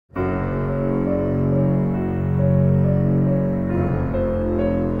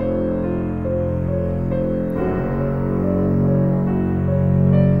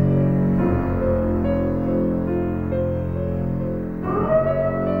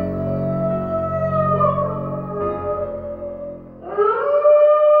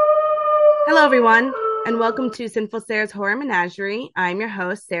Hello, everyone, and welcome to Sinful Sarah's Horror Menagerie. I'm your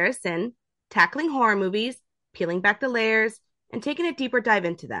host, Sarah Sin, tackling horror movies, peeling back the layers, and taking a deeper dive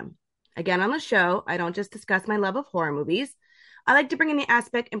into them. Again, on the show, I don't just discuss my love of horror movies. I like to bring in the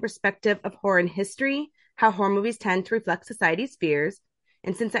aspect and perspective of horror in history, how horror movies tend to reflect society's fears.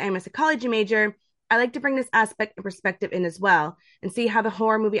 And since I am a psychology major, I like to bring this aspect and perspective in as well and see how the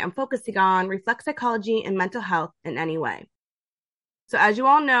horror movie I'm focusing on reflects psychology and mental health in any way. So, as you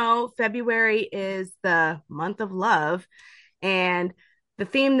all know, February is the month of love, and the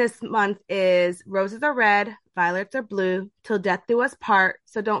theme this month is roses are red, violets are blue, till death do us part,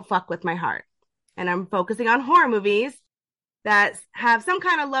 so don't fuck with my heart. And I'm focusing on horror movies that have some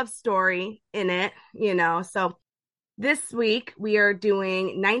kind of love story in it, So, this week we are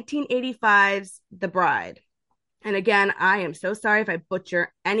doing 1985's The Bride. And again, I am so sorry if I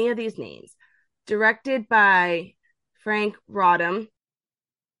butcher any of these names. Directed by Frank Rodham,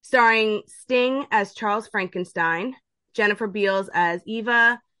 starring Sting as Charles Frankenstein, Jennifer Beals as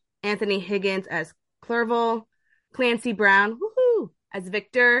Eva, Anthony Higgins as Clerval, Clancy Brown as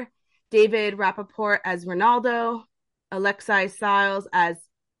Victor, David Rappaport as Ronaldo, Alexei Stiles as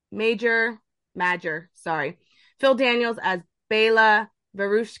Madger, Phil Daniels as Bela,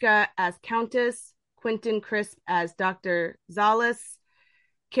 Verushka as Countess, Quentin Crisp as Dr. Zalis,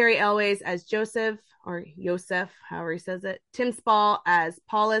 Carrie Elways as Joseph, or Yosef, however he says it, Tim Spall as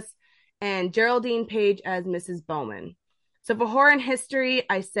Paulus, and Geraldine Page as Mrs. Bowman. So for horror and history,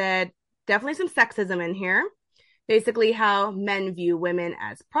 I said definitely some sexism in here. Basically how men view women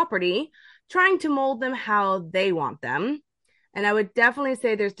as property, trying to mold them how they want them. And I would definitely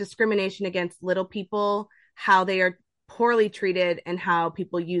say there's discrimination against little people, how they are poorly treated, and how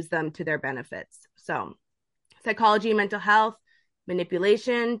people use them to their benefits. So psychology, mental health,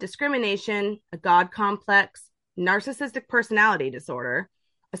 manipulation, discrimination, a God complex, narcissistic personality disorder,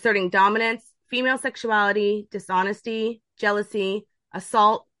 asserting dominance, female sexuality, dishonesty, jealousy,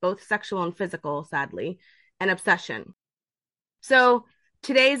 assault, both sexual and physical, sadly, and obsession. So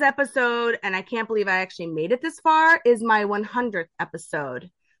today's episode, and I can't believe I actually made it this far, is my 100th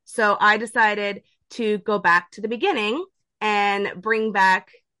episode. So I decided to go back to the beginning and bring back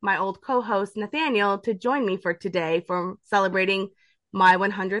my old co-host Nathaniel to join me for today for celebrating my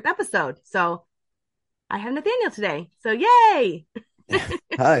 100th episode. So I have Nathaniel today. So yay!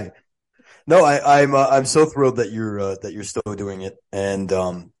 Hi. No, I'm so thrilled that you're still doing it and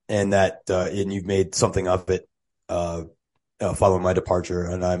you've made something of it following my departure,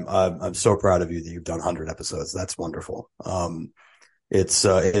 and I'm so proud of you that you've done 100 episodes. That's wonderful. It's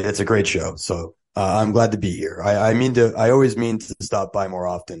a great show. So I'm glad to be here. I always mean to stop by more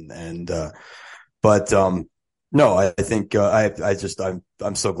often, but no, I think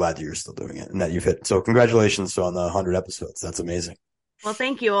I'm so glad that you're still doing it and that you've hit. So congratulations on the 100 episodes. That's amazing. Well,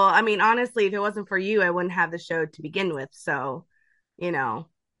 thank you. Well, I mean, honestly, if it wasn't for you, I wouldn't have the show to begin with. So,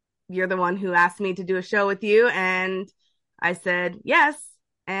 you're the one who asked me to do a show with you, and I said yes.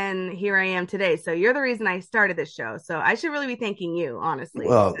 And here I am today. So you're the reason I started this show. So I should really be thanking you, honestly.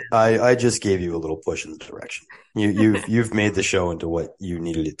 Well, I just gave you a little push in the direction. You've made the show into what you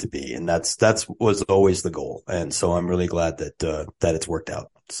needed it to be, and that's was always the goal. And so I'm really glad that it's worked out.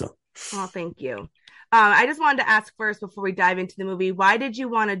 So, well, thank you. I just wanted to ask first before we dive into the movie, why did you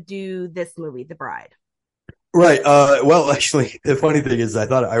want to do this movie, The Bride? Right. Well, actually, the funny thing is,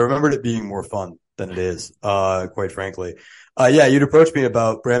 I remembered it being more fun than it is. Quite frankly. Yeah, you'd approached me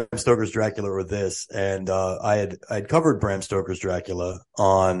about Bram Stoker's Dracula or this, and I'd covered Bram Stoker's Dracula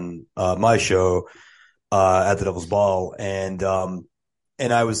on my show at the Devil's Ball, and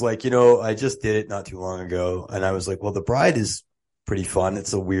I was like, I just did it not too long ago, and I was like, well, The Bride is pretty fun.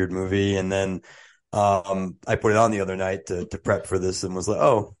 It's a weird movie, and then I put it on the other night to prep for this, and was like,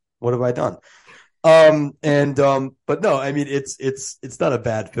 oh, what have I done? But no, I mean, it's not a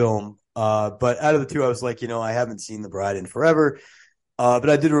bad film. But out of the two, I was like, I haven't seen The Bride in forever. But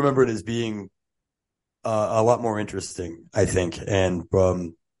I did remember it as being, a lot more interesting, I think. And,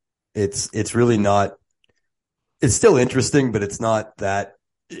 it's really not, it's still interesting, but it's not that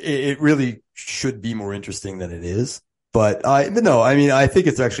it really should be more interesting than it is. But no, I mean, I think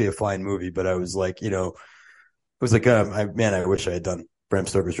it's actually a fine movie, but I was like, I was like, man, I wish I had done Bram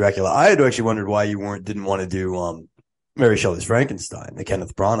Stoker's Dracula. I had actually wondered why you didn't want to do Mary Shelley's Frankenstein, the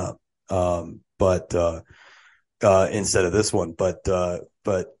Kenneth Branagh, but instead of this one. But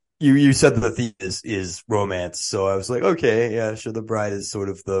you said that the theme is romance, so I was like, okay, yeah, sure. The Bride is sort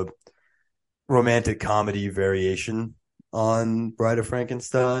of the romantic comedy variation on Bride of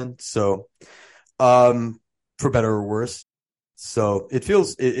Frankenstein. So, for better or worse. So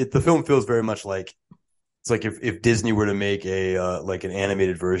the film feels very much like It's like if Disney were to make a like an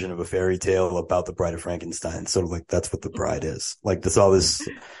animated version of a fairy tale about the Bride of Frankenstein, sort of like that's what the Bride is. Like this all this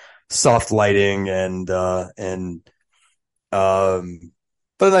soft lighting and but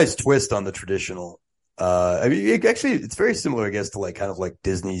a nice twist on the traditional. I mean, it's very similar, I guess, to like kind of like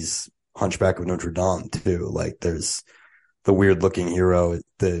Disney's Hunchback of Notre Dame too. Like there's the weird looking hero,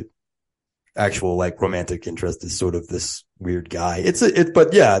 the actual like romantic interest is sort of this weird guy.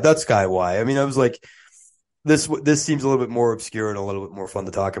 But yeah, that's kind of why. I mean, I was like, this seems a little bit more obscure and a little bit more fun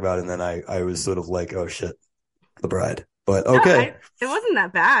to talk about, and then I was sort of like, oh shit, The Bride. But No, okay, it wasn't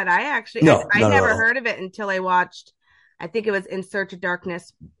that bad. no, I not at never all. heard of it until I watched, I think it was In Search of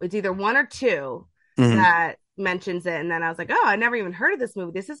Darkness. It's either one or two Mm-hmm. that mentions it. And then I was like, oh, I never even heard of this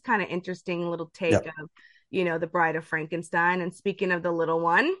movie. This is kind of interesting little Yeah. take of, The Bride of Frankenstein. And speaking of the little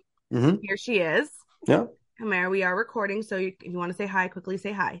one, Mm-hmm. here she is. Yeah. Come here, we are recording. So if you want to say hi, quickly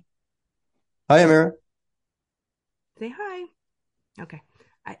say hi. Hi, Amira. Say hi. Okay.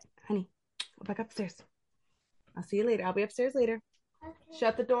 Honey, go back upstairs. I'll see you later. I'll be upstairs later. Okay.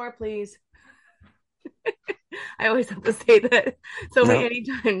 Shut the door, please. I always have to say that. So No.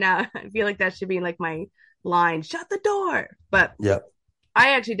 anytime now, I feel like that should be like my line, shut the door. But Yeah.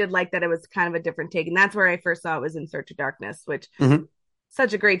 I actually did like that it was kind of a different take. And that's where I first saw it was In Search of Darkness, which Mm-hmm.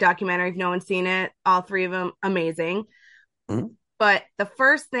 such a great documentary. If no one's seen it, all three of them, amazing. Mm-hmm. But the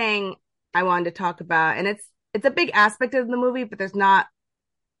first thing I wanted to talk about, and it's a big aspect of the movie, but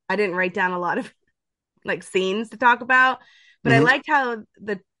I didn't write down a lot of like scenes to talk about. But I Mm-hmm. liked how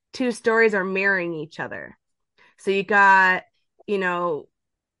the two stories are mirroring each other. So you got, you know,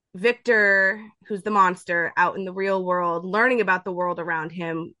 Victor, who's the monster, out in the real world, learning about the world around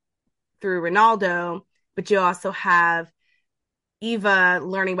him through Ronaldo, but you also have Eva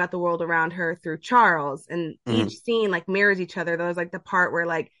learning about the world around her through Charles. And Mm-hmm. each scene like mirrors each other. There's like the part where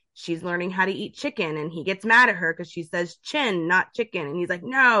like she's learning how to eat chicken and he gets mad at her because she says chin, not chicken. And he's like,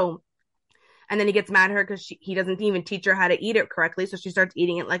 no. And then he gets mad at her because he doesn't even teach her how to eat it correctly. So she starts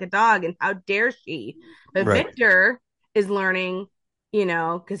eating it like a dog. And how dare she? But Right. Victor is learning,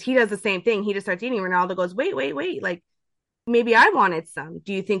 because he does the same thing. He just starts eating. Ronaldo goes, wait, wait, wait. Like, maybe I wanted some.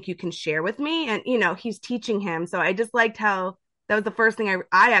 Do you think you can share with me? And, he's teaching him. So I just liked how that was the first thing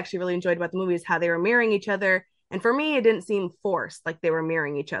I actually really enjoyed about the movie is how they were mirroring each other. And for me, it didn't seem forced like they were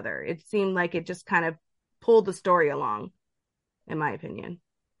mirroring each other. It seemed like it just kind of pulled the story along, in my opinion,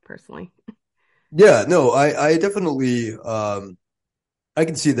 personally. Yeah. No, I definitely I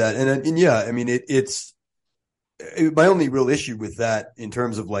can see that, and yeah, I mean my only real issue with that in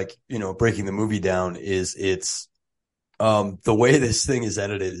terms of like breaking the movie down is it's the way this thing is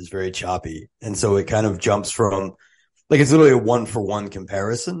edited is very choppy, and so it kind of jumps from like it's literally a one for one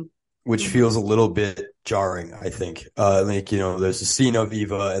comparison, which feels a little bit jarring. I think like there's a scene of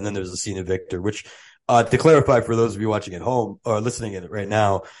Eva and then there's a scene of Victor, which to clarify for those of you watching at home or listening in it right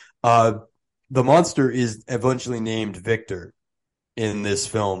now, the monster is eventually named Victor in this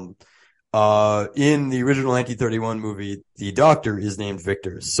film. In the original 1931 movie, the doctor is named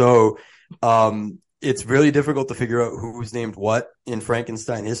Victor. So, it's really difficult to figure out who's named what in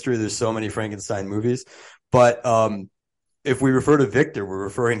Frankenstein history. There's so many Frankenstein movies, but, if we refer to Victor, we're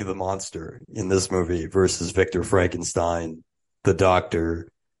referring to the monster in this movie versus Victor Frankenstein, the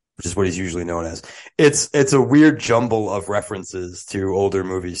doctor, which is what he's usually known as. It's a weird jumble of references to older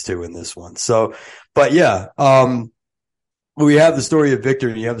movies too in this one. So, but yeah, we have the story of Victor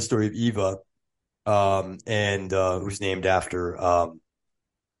and you have the story of Eva, and who's named after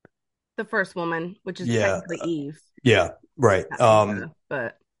The first woman, which is yeah, technically Eve, yeah, right. Eva,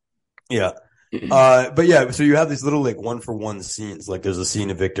 but Yeah. But yeah, so you have these little like one for one scenes. Like there's a scene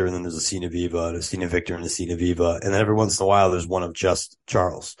of Victor and then there's a scene of Eva, and a scene of Victor and a scene of Eva, and then every once in a while there's one of just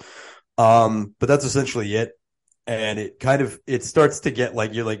Charles. But that's essentially it. And it starts to get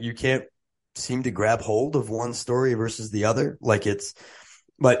like you can't seem to grab hold of one story versus the other.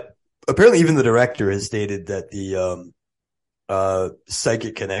 But apparently even the director has stated that the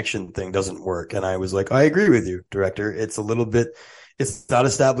psychic connection thing doesn't work. And I was like, I agree with you, director. It's not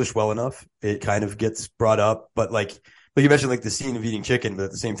established well enough. It kind of gets brought up, but like you mentioned, like the scene of eating chicken, but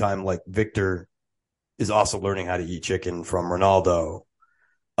at the same time, like Victor is also learning how to eat chicken from Ronaldo.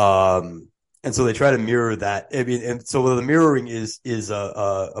 And so they try to mirror that. I mean, and so the mirroring is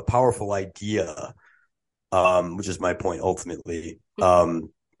a powerful idea, which is my point ultimately,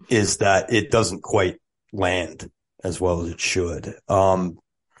 is that it doesn't quite land as well as it should.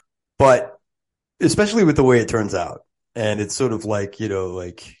 But especially with the way it turns out. And it's sort of like,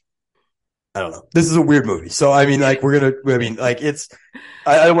 like, I don't know. This is a weird movie. So, I mean, like, I don't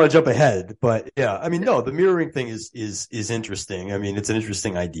want to jump ahead, but yeah, I mean, no, the mirroring thing is interesting. I mean, it's an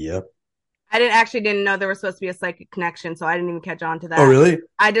interesting idea. I didn't know there was supposed to be a psychic connection, so I didn't even catch on to Oh, that. really?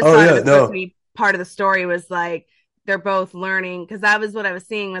 I just Oh, thought it yeah. was supposed to No. be part of the story was like they're both learning because that was what I was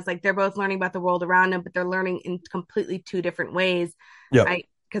seeing was like they're both learning about the world around them, but they're learning in completely two different ways. Yeah. I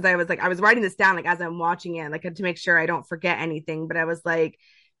because I was like I was writing this down like as I'm watching it, like to make sure I don't forget anything, but I was like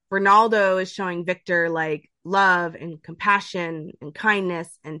Ronaldo is showing Victor like love and compassion and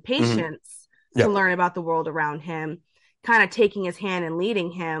kindness and Hmm. patience to Yeah. learn about the world around him, kind of taking his hand and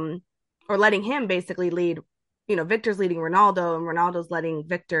leading him or letting him basically lead. Victor's leading Ronaldo and Ronaldo's letting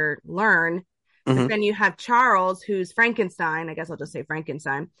Victor learn. But Hmm. then you have Charles, who's Frankenstein. I guess I'll just say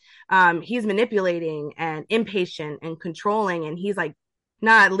Frankenstein. He's manipulating and impatient and controlling, and he's like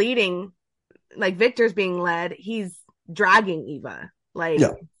not leading like Victor's being led. He's dragging Eva. Like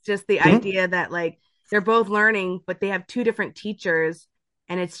Yeah. just the Hmm. idea that like they're both learning, but they have two different teachers,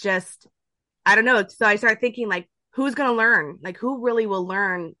 and it's just I don't know. So I start thinking like, who's gonna learn? Like, who really will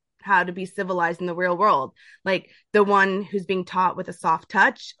learn how to be civilized in the real world? Like the one who's being taught with a soft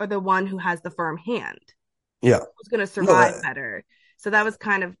touch, or the one who has the firm hand? Yeah. Who's gonna No, survive better? So that was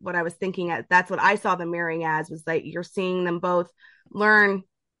kind of what I was thinking. At that's what I saw them mirroring as was like you're seeing them both learn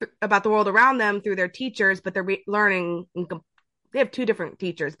about the world around them through their teachers, but they're learning. They have two different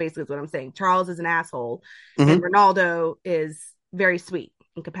teachers. Basically, is what I'm saying. Charles is an asshole, and hmm Ronaldo is very sweet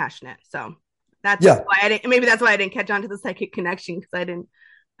and compassionate. So that's yeah. why I didn't. Maybe that's why I didn't catch on to the psychic connection because I didn't.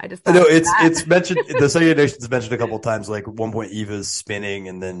 I just thought No, it was it's that. mentioned. The Second Nation's mentioned a couple of times. Like at one point, Eva's spinning,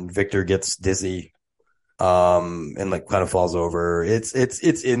 and then Victor gets dizzy, and like kind of falls over. It's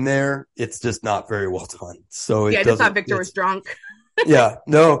in there. It's just not very well done. So Yeah, it I just thought doesn't. Victor was It's drunk. yeah.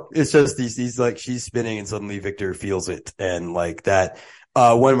 No, it's just these like she's spinning, and suddenly Victor feels it, and like that.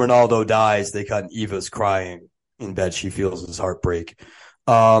 When Ronaldo dies, they cut Eva's crying in bed. She feels his heartbreak.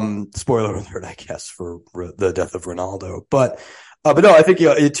 Spoiler alert, I guess, for the death of Ronaldo. But no, I think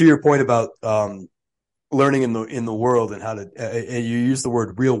to your point about learning in the world and how to you use the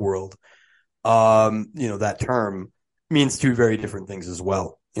word real world. That term means two very different things as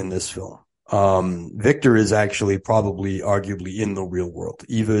well in this film. Victor is actually probably arguably in the real world.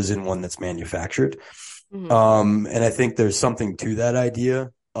 Eva is in one that's manufactured. Mm-hmm. And I think there's something to that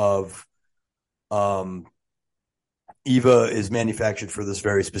idea of um, Eva is manufactured for this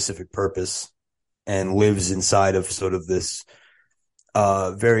very specific purpose and lives inside of sort of this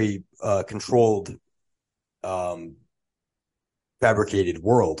very controlled, um, fabricated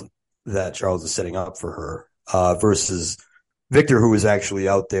world that Charles is setting up for her, versus Victor, who is actually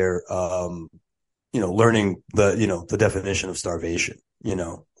out there, learning the definition of starvation. He's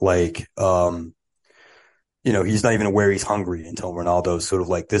not even aware he's hungry until Ronaldo's sort of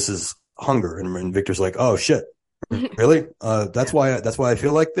like, this is hunger. And Victor's like, oh shit, really? That's why I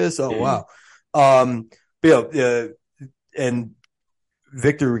feel like this. Oh, wow. Um, and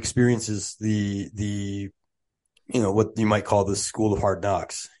Victor experiences the what you might call the school of hard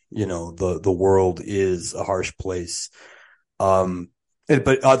knocks. The world is a harsh place.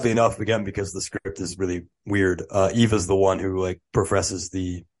 But oddly enough, again, because the script is really weird, Eva's the one who like professes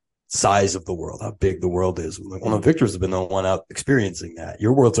the size of the world, how big the world is. Like, well, no, Victor's been the one out experiencing that.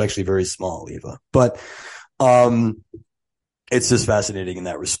 Your world's actually very small, Eva. But it's just fascinating in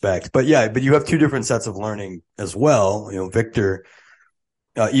that respect. But yeah, but you have two different sets of learning as well. Victor,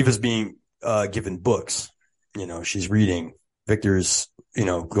 Eva's being given books. She's reading. Victor's,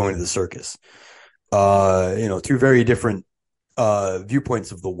 going to the circus. Two very different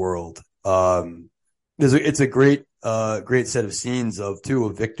viewpoints of the world. It's a great set of scenes of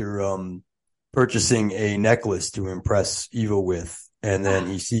Victor purchasing a necklace to impress Eva with, and then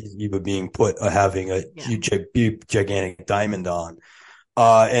he sees Eva being having a Yeah. huge, gigantic diamond on,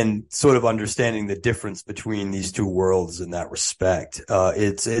 and sort of understanding the difference between these two worlds in that respect.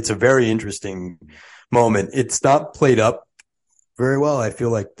 It's a very interesting moment. It's not played up very well. I feel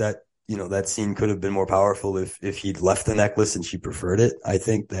like that scene could have been more powerful if he'd left the necklace and she preferred it. I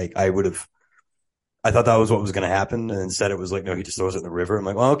think like I thought that was what was going to happen, and instead it was like, no, he just throws it in the river. I'm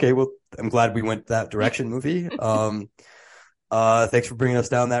like, well, okay, well, I'm glad we went that direction, movie. Thanks for bringing us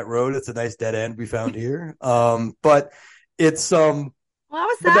down that road. It's a nice dead end we found here. But it's Well, I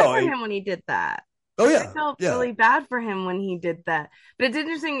was but sad no, for him when he did that. oh I yeah, felt yeah, really bad for him when he did that. But it's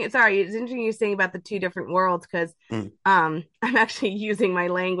interesting. Sorry, it's interesting you're saying about the two different worlds because mm, I'm actually using my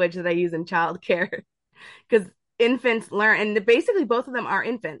language that I use in childcare because infants learn, and basically both of them are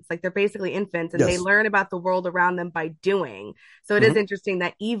infants. Like they're basically infants, and they yes, learn about the world around them by doing. So it is hmm interesting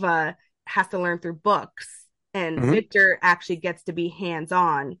that Eva has to learn through books, and hmm Victor actually gets to be hands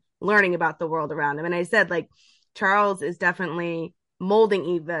on, learning about the world around him. And I said like Charles is definitely molding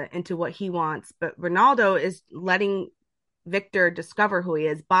Eva into what he wants, but Ronaldo is letting Victor discover who he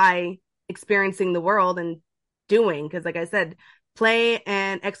is by experiencing the world and doing. Because, like I said, play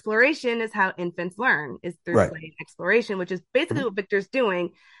and exploration is how infants learn, is through Right. play and exploration, which is basically Mhm. what Victor's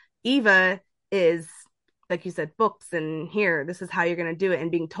doing. Eva is, like you said, books, and here, this is how you're going to do it,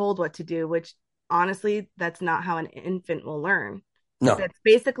 and being told what to do, which honestly, that's not how an infant will learn. But No. that's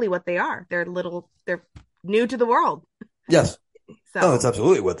basically what they are. They're new to the world. Yes. Oh, that's So,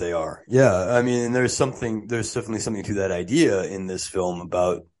 absolutely what they are. Yeah. I mean, there's definitely something to that idea in this film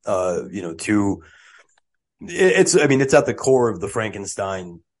about, two, I mean, it's at the core of the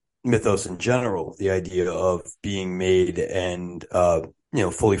Frankenstein mythos in general, the idea of being made and,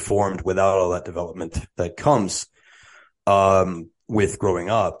 fully formed without all that development that comes, with growing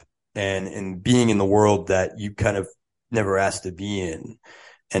up and being in the world that you kind of never asked to be in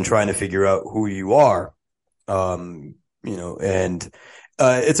and trying to figure out who you are. And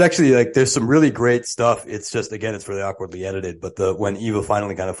it's actually like there's some really great stuff. It's just again, it's really awkwardly edited. But when Eva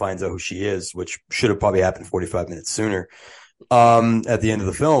finally kind of finds out who she is, which should have probably happened 45 minutes sooner, at the end of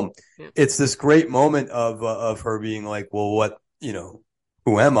the film, yeah. it's this great moment of her being like, "Well,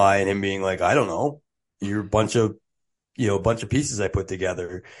 who am I?" And him being like, "I don't know. You're a bunch of pieces I put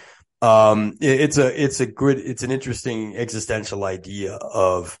together." It's an interesting existential idea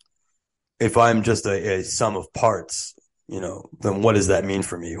of if I'm just a sum of parts, then what does that mean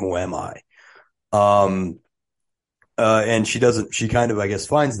for me? Who am I? Um, and she kind of, I guess,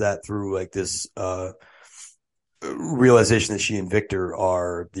 finds that through like this, realization that she and Victor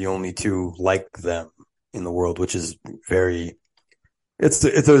are the only two like them in the world, which is it's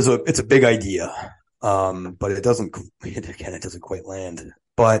a big idea. But it doesn't quite land.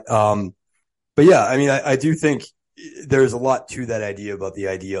 But yeah, I mean, I do think there's a lot to that idea about the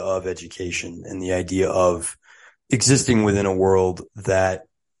idea of education and the idea of existing within a world that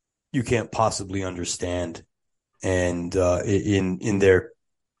you can't possibly understand and in their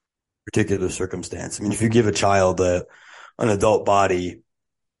particular circumstance. I mean, if you give a child an adult body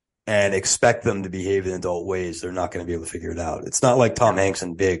and expect them to behave in adult ways, they're not going to be able to figure it out. It's not like Tom Hanks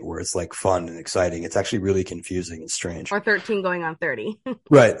in Big, where it's like fun and exciting. It's actually really confusing and strange. Or 13 going on 30.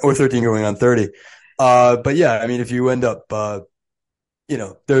 Right. Or 13 going on 30. But yeah, I mean, if you end up,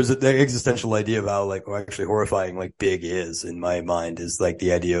 there's the existential idea of how actually horrifying like Big is in my mind is like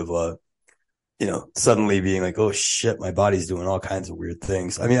the idea of, suddenly being like, oh shit, my body's doing all kinds of weird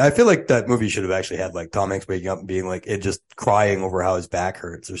things. I mean, I feel like that movie should have actually had like Tom Hanks waking up and being like, it just crying over how his back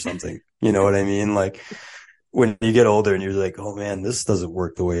hurts or something. You know what I mean? Like when you get older and you're like, oh man, this doesn't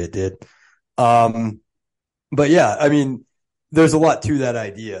work the way it did. But yeah, I mean, there's a lot to that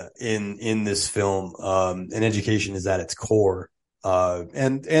idea in this film. And education is at its core.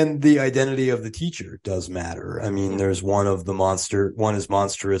 And the identity of the teacher does matter. I mean, there's one is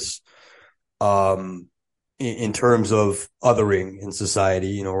monstrous, in terms of othering in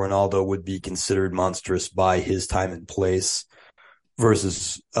society. Ronaldo would be considered monstrous by his time and place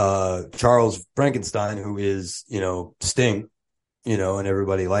versus, Charles Frankenstein, who is, Sting, and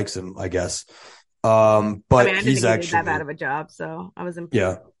everybody likes him, I guess. I mean, But I didn't he's think he did that bad actually, of a job, so I was impressed.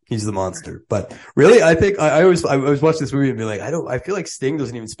 yeah, he's the monster. But really, I think I was watching this movie and be like, I feel like Sting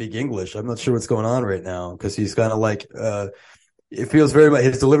doesn't even speak English. I'm not sure what's going on right now because he's kind of like, it feels very much,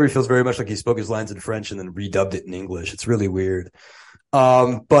 his delivery feels very much like he spoke his lines in French and then redubbed it in English. It's really weird.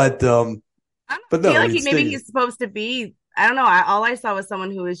 But I but feel no, I like mean, maybe Sting he's is, supposed to be. I don't know. All I saw was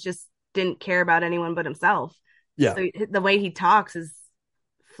someone who was just didn't care about anyone but himself. yeah, So the way he talks is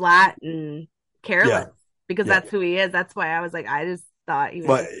flat and yeah, careless because yeah. that's who he is. That's why I was like, I just thought he was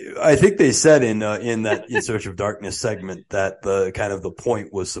But just. I think they said in that In Search of Darkness segment that the kind of the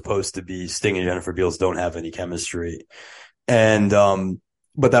point was supposed to be Sting and Jennifer Beals don't have any chemistry. And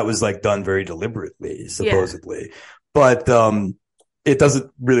but that was like done very deliberately, Yeah. supposedly. But it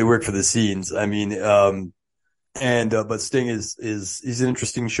doesn't really work for the scenes. I mean, but Sting he's an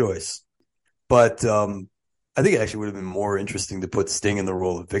interesting choice. But I think it actually would have been more interesting to put Sting in the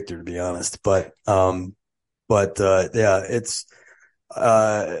role of Victor, to be honest. Yeah,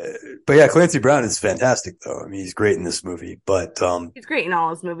 uh, but yeah, Clancy Brown is fantastic though. I mean, he's great in this movie. But He's great in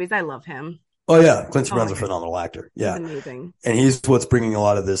all his movies. I love him. oh yeah, Clancy Oh my Brown's a god, phenomenal actor. he's Yeah, amazing. and he's what's bringing a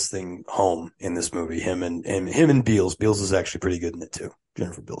lot of this thing home in this movie. Him and Beals. Beals is actually pretty good in it too.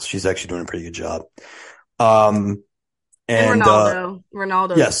 Jennifer Beals. She's actually doing a pretty good job. Um, And and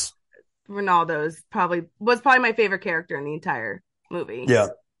Ronaldo's yes, was probably my favorite character in the entire movie. yeah,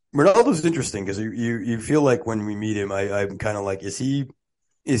 Ronaldo's interesting because you feel like when we meet him, I'm kind of like, is he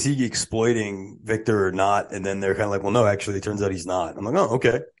exploiting Victor or not? And then they're kind of like, well, no, actually, it turns out he's not. I'm like, oh,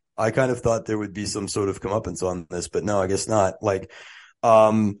 okay. I kind of thought there would be some sort of comeuppance on this, but no, I guess not. Like,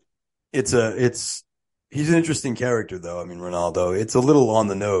 um, he's an interesting character though. I mean, Ronaldo, it's a little on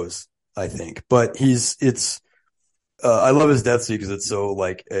the nose, I think. But I love his death scene because it's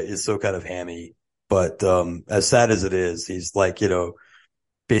so kind of hammy. But as sad as it is, he's like,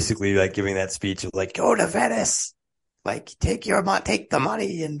 basically like giving that speech of like, go to Venice, like take the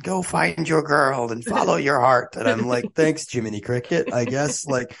money and go find your girl and follow your heart. And I'm like, thanks, Jiminy Cricket, I guess.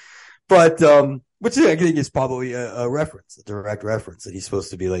 Like, but which I think is probably a reference, a direct reference that he's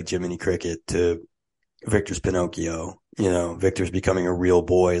supposed to be like Jiminy Cricket to Victor's Pinocchio. Victor's becoming a real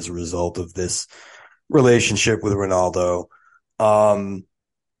boy as a result of this relationship with Ronaldo.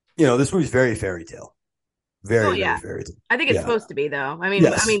 This movie's very fairy tale. Oh Very, very yeah. fairy tale. I think it's Yeah. supposed to be though.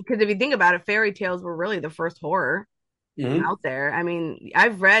 Yes. Because if you think about it, fairy tales were really the first horror Mm-hmm. out there.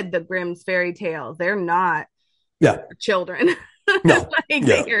 I've read the Grimm's fairy tales. They're not Yeah. children. No. Like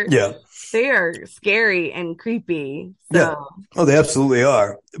Yeah. Yeah. they are scary and creepy. Yeah. So Oh, they absolutely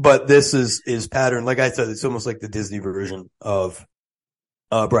are. But this is patterned. Like I said, it's almost like the Disney version of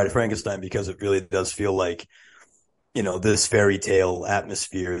Bride of Frankenstein because it really does feel like, this fairy tale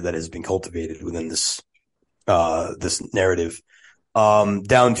atmosphere that has been cultivated within this narrative,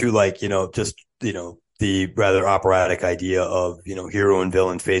 down to like, the rather operatic idea of, hero and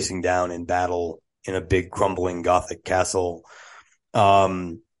villain facing down in battle in a big crumbling Gothic castle,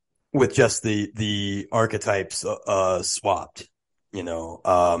 with just the archetypes, swapped, yeah.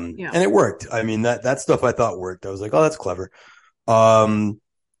 and it worked. I mean, that stuff I thought worked. I was like, oh, that's clever.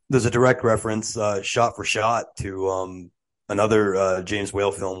 There's a direct reference, shot for shot to, another, James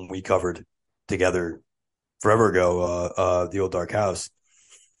Whale film we covered together forever ago, The Old Dark House.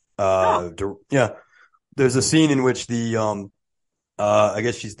 Oh, Yeah, there's a scene in which I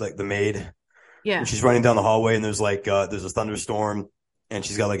guess she's like the maid, yeah. and she's running down the hallway, and there's a thunderstorm, and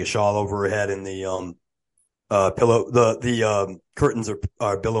she's got like a shawl over her head, and the pillow, the curtains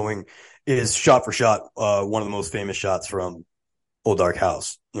are billowing. Is shot for shot, one of the most famous shots from Old Dark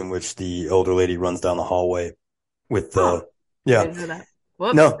House, in which the older lady runs down the hallway with Oh, I yeah, didn't know that.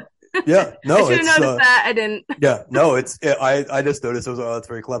 Whoops. no, yeah, I no, should have it's noticed that. I didn't. yeah, no, I just noticed. I was like, oh, that's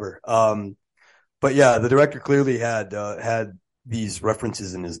very clever. But yeah, the director clearly had these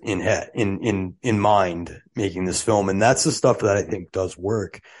references in mind making this film, and that's the stuff that I think does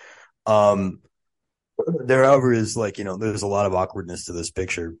work. There, however, is like, there's a lot of awkwardness to this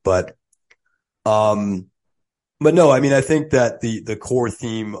picture, um, but no, I mean, I think that the core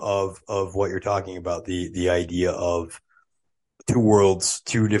theme of what you're talking about, the idea of two worlds,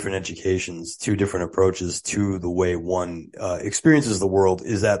 two different educations, two different approaches to the way one experiences the world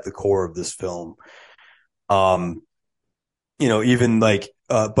is at the core of this film. Um, even like,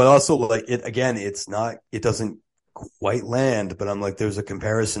 but also like it again, it doesn't quite land, but I'm like, there's a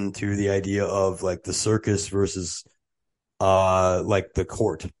comparison to the idea of like the circus versus, like the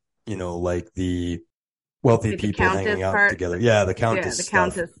court, like the wealthy Like the people hanging Countess out part. together. Yeah, the Yeah, Countess the stuff.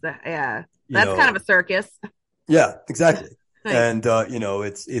 Countess. Yeah. You That's kind know, of a circus. yeah, exactly. Nice. And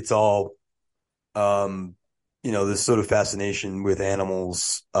it's all, um, this sort of fascination with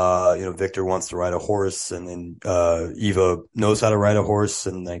animals. Victor wants to ride a horse, and then Eva knows how to ride a horse,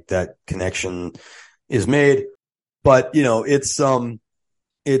 and like that connection is made. But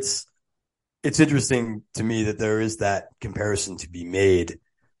it's interesting to me that there is that comparison to be made,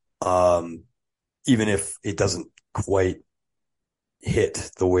 um, even if it doesn't quite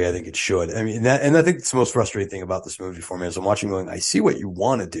hit the way I think it should. I mean, and I think it's the most frustrating thing about this movie for me is I'm watching going, I see what you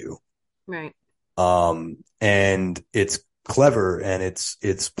want to do. Right. And it's clever and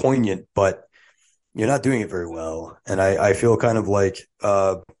it's poignant, but you're not doing it very well. And I feel kind of like,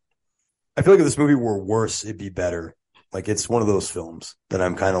 I feel like if this movie were worse, it'd be better. Like it's one of those films that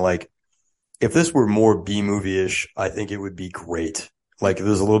I'm kind of like, if this were more B movie-ish, I think it would be great. Like if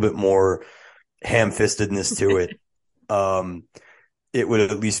there's a little bit more ham-fistedness to it. It would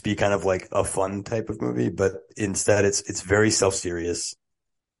at least be kind of like a fun type of movie, but instead it's very self-serious,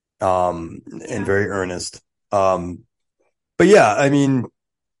 and very earnest. But yeah, I mean,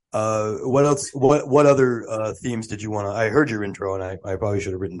 what else, what other, themes did you want to, I heard your intro and I probably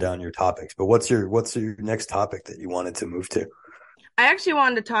should have written down your topics, but what's your next topic that you wanted to move to? I actually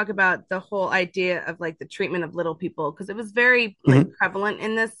wanted to talk about the whole idea of like the treatment of little people because it was very like Mm-hmm. prevalent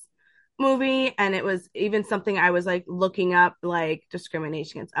in this movie, and it was even something I was like looking up like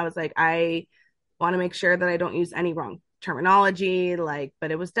discrimination against. I was like, I want to make sure that I don't use any wrong terminology, like,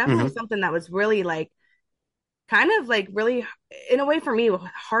 but it was definitely Mm-hmm. something that was really like kind of like really in a way for me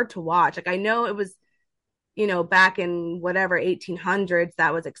hard to watch. Like I know it was, back in whatever 1800s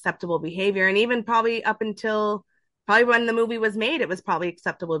that was acceptable behavior, and even probably up until probably when the movie was made it was probably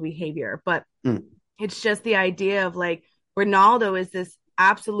acceptable behavior, but Mm. it's just the idea of like Ronaldo is this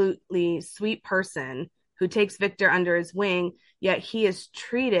absolutely sweet person who takes Victor under his wing, yet he is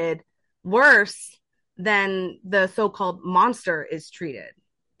treated worse than the so-called monster is treated.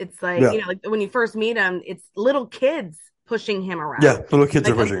 It's like, Yeah. like when you first meet him, it's little kids pushing him around. Yeah. Little kids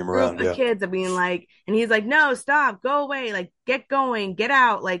are Like a pushing him group around. of Yeah. kids are being like, and he's like, no, stop, go away, like get going, get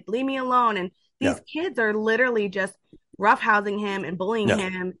out, like leave me alone. And Yeah. these kids are literally just roughhousing him and bullying Yeah.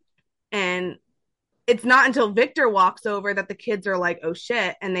 him. And it's not until Victor walks over that the kids are like, oh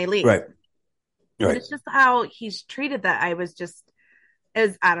shit, and they leave. Right. But Right. it's just how he's treated that I was just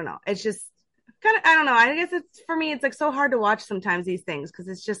is I don't know. It's just kind of I don't know. I guess it's for me. It's like so hard to watch sometimes these things because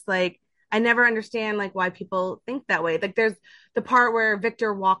it's just like I never understand like why people think that way. Like there's the part where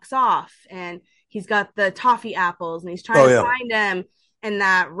Victor walks off and he's got the toffee apples and he's trying Oh, to yeah. find them. And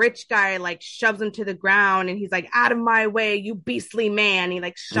that rich guy like shoves him to the ground and he's like, out of my way, you beastly man. He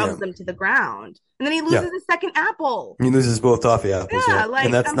like Yeah. shoves them to the ground. And then he Yeah. loses his second apple. He loses both toffee apples. Yeah, Yeah. And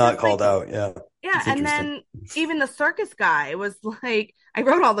like that's I'm not just like, called out. Yeah. yeah, It's and interesting. then even the circus guy was like, I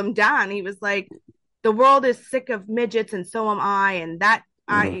wrote all them down. He was like, the world is sick of midgets, and so am I. And that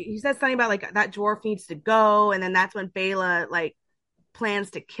Mhm. he said something about like that dwarf needs to go, and then that's when Bela like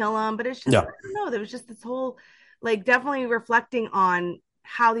plans to kill him. But it's just I Yeah. don't know. There was just this whole like definitely reflecting on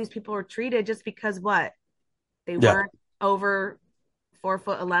how these people were treated just because what they Yeah. weren't over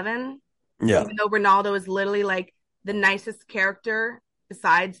 4'11", Yeah. even though Ronaldo is literally like the nicest character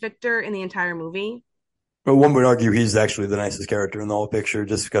besides Victor in the entire movie. But one would argue he's actually the nicest character in the whole picture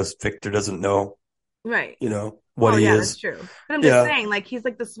just because Victor doesn't know, Right. what Well, he yeah, that's is. true. But I'm just Yeah. saying, like, he's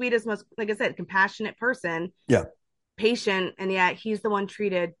like the sweetest, most, like I said, compassionate person, Yeah. patient, and yet he's the one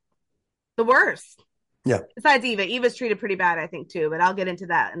treated the worst. Yeah. Besides Eva. Eva's treated pretty bad, I think, too, but I'll get into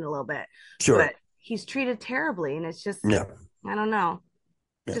that in a little bit. Sure. But he's treated terribly, and it's just, Yeah. I don't know.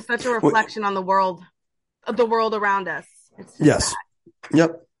 Yeah. Just such a Well, reflection on the world, of the world around us. It's just yes.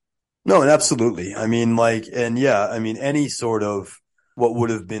 Yep. No, and absolutely. I mean, like, and yeah, I mean, any sort of what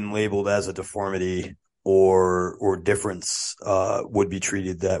would have been labeled as a deformity or difference would be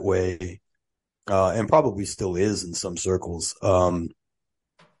treated that way, and probably still is in some circles.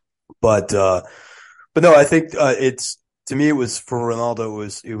 But no, I think it's to me it was for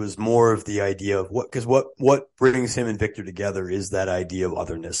Ronaldo it was more of the idea of what brings him and Victor together is that idea of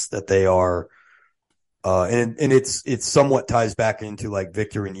otherness that they are. And it's somewhat ties back into like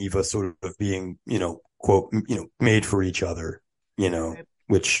Victor and Eva sort of being, quote, made for each other,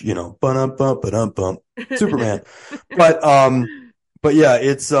 which, bump, bump, bump, bump, Superman. But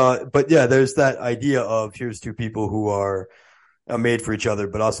yeah, but yeah, there's that idea of here's two people who are made for each other,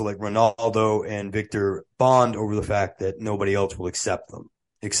 but also like Ronaldo and Victor bond over the fact that nobody else will accept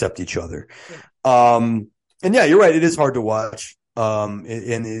each other. Yeah. And yeah, you're right. It is hard to watch. And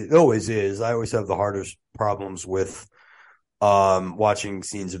it always is. I always have the hardest problems with watching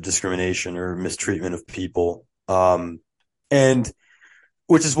scenes of discrimination or mistreatment of people. And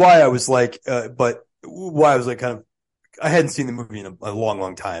which is why I was like, kind of, I hadn't seen the movie in a long,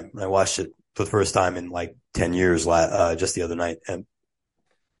 long time. I watched it for the first time in like 10 years just the other night. And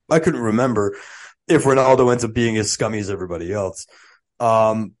I couldn't remember if Ronaldo ends up being as scummy as everybody else.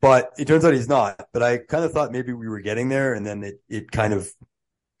 But it turns out he's not. But I kind of thought maybe we were getting there, and then it kind of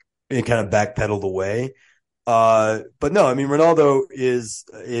backpedaled away. But no, I mean Ronaldo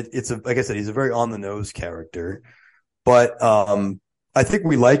like I said, he's a very on the nose character. But I think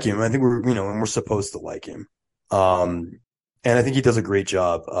we like him. I think we're and we're supposed to like him. And I think he does a great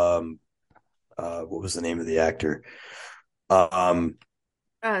job. What was the name of the actor? Something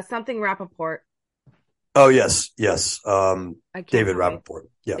Rappaport. Oh yes. David Remember. Rappaport.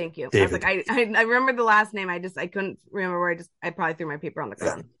 Yeah. Thank you. David. I was like, I remember the last name. I couldn't remember where I probably threw my paper on the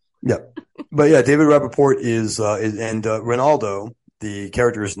ground. Yeah. But yeah, David Rappaport is Ronaldo, the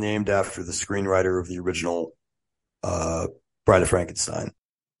character is named after the screenwriter of the original Bride of Frankenstein.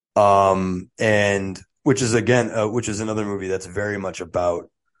 And which is another movie that's very much about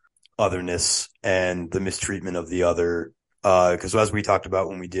otherness and the mistreatment of the other. Because as we talked about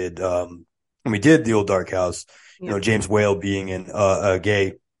when we did The Old Dark House, James Whale being a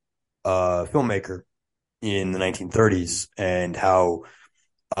gay filmmaker in the 1930s and how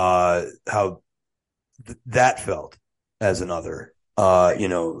that felt as an other,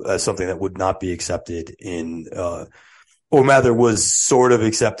 as something that would not be accepted or rather was sort of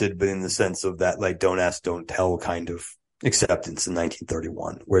accepted, but in the sense of that, like, don't ask, don't tell kind of acceptance in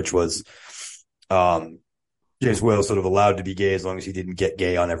 1931, which was, James Whale sort of allowed to be gay as long as he didn't get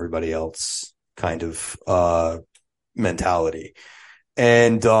gay on everybody else kind of, mentality.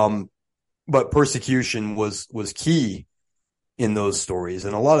 And, but persecution was key in those stories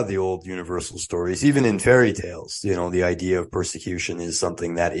and a lot of the old Universal stories, even in fairy tales, the idea of persecution is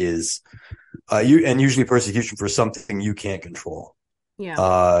something that is, usually persecution for something you can't control.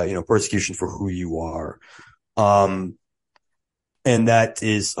 Yeah. persecution for who you are. Um, and that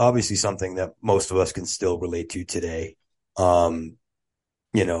is obviously something that most of us can still relate to today. Um,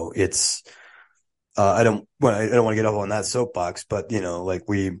 it's, I don't want to get up on that soapbox, but like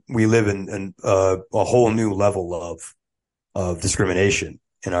we live in a whole new level of discrimination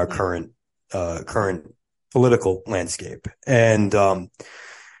in our Yeah. current political landscape. And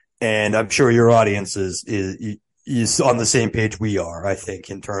I'm sure your audience is on the same page we are, I think,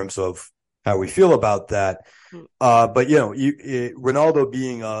 in terms of how we feel about that. Mm. But Ronaldo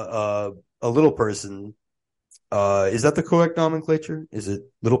being a little person, is that the correct nomenclature? Is it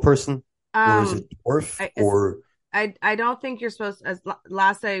little person or is Um, it dwarf I, it's, or I don't think you're supposed, as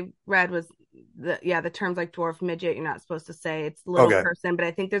last I read was the terms like dwarf, midget, you're not supposed to say it's little okay, person, but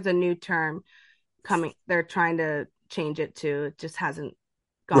I think there's a new term coming. They're trying to change it to, it just hasn't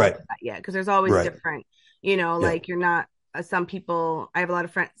gone right, to that yet. Cause there's always right, different, yeah, like you're not, some people, I have a lot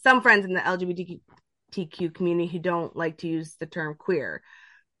of some friends in the LGBTQ community who don't like to use the term queer.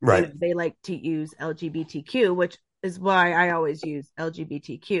 right, They like to use LGBTQ, which is why I always use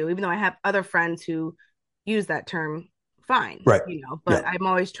LGBTQ, even though I have other friends who use that term fine, right, but yeah, I'm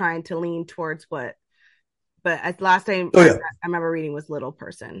always trying to lean towards but as last time oh yeah, I remember reading was little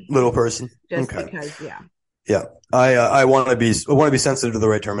person, little person, just okay. because, yeah, Yeah, I want to be sensitive to the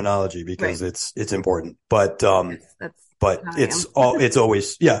right terminology right. because it's important. But That's but how I am. it's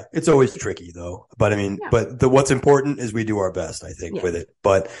always it's always tricky though. But I mean, Yeah, but what's important is we do our best, I think, yes, with it.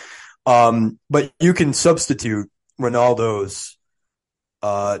 But you can substitute Ronaldo's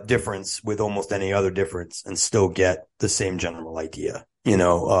difference with almost any other difference and still get the same general idea.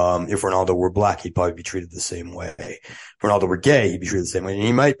 If Ronaldo were black, he'd probably be treated the same way. If Ronaldo were gay, he'd be treated the same way, and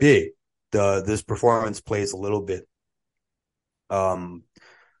he might be. This performance plays a little bit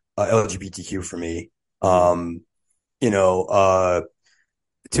LGBTQ for me. mm-hmm. Um,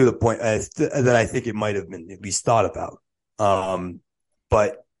 to the point that I think it might have been at least thought about.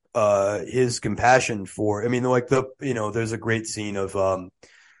 But his compassion for, I mean, like there's a great scene of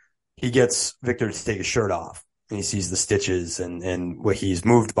he gets Victor to take his shirt off and he sees the stitches and what he's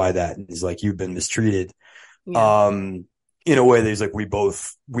moved by that. And he's like, you've been mistreated. Yeah, Um, in a way that he's like, we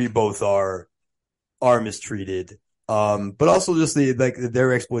both are mistreated. But also just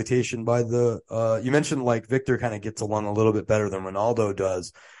their exploitation by you mentioned like Victor kind of gets along a little bit better than Ronaldo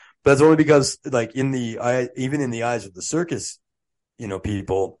does, but that's only because like even in the eyes of the circus,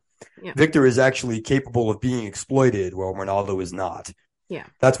 people, yeah, Victor is actually capable of being exploited while Ronaldo is not. yeah,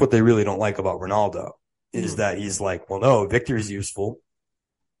 That's what they really don't like about Ronaldo is mm-hmm. that he's like, well, no, Victor is useful.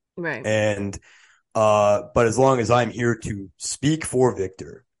 Right, And, but as long as I'm here to speak for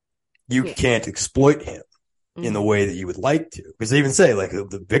Victor, you yeah, can't exploit him in the mm-hmm. way that you would like to. Because they even say like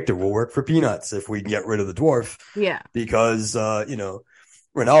the Victor will work for peanuts if we can get rid of the dwarf Yeah, because,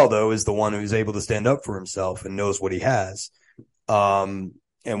 Ronaldo is the one who's able to stand up for himself and knows what he has.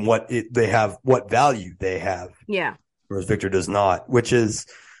 And what value they have, yeah, whereas Victor does not, which is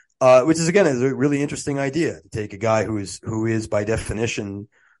again is a really interesting idea to take a guy who is by definition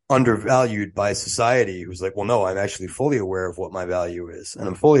undervalued by society, who's like, well, no, I'm actually fully aware of what my value is, and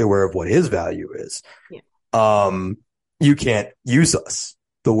I'm fully aware of what his value is. yeah, You can't use us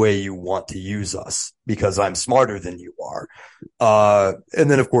the way you want to use us because I'm smarter than you are. And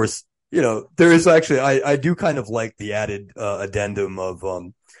then of course, there is actually, I do kind of like the added addendum of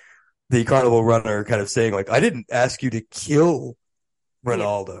the carnival runner kind of saying like, I didn't ask you to kill yeah,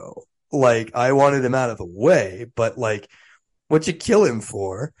 Ronaldo. Like I wanted him out of the way, but like what'd you kill him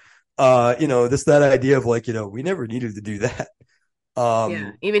for? That idea of like, we never needed to do that. yeah.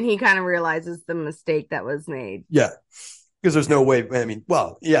 Um, Even he kind of realizes the mistake that was made. yeah, because there's no way. I mean,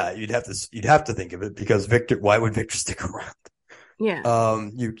 well, yeah, you'd have to think of it because Victor. Why would Victor stick around? Yeah,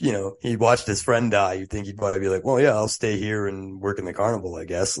 He watched his friend die. You'd think he'd probably be like, well, yeah, I'll stay here and work in the carnival, I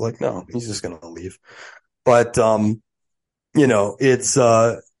guess. Like, no, he's just gonna leave. But it's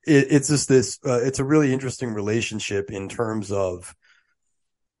just this. It's a really interesting relationship in terms of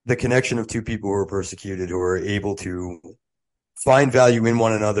the connection of two people who are persecuted, who are able to find value in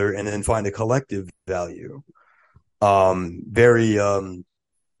one another and then find a collective value. Very,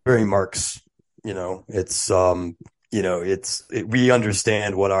 very Marx, we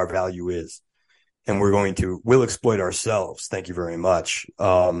understand what our value is and we'll exploit ourselves. Thank you very much.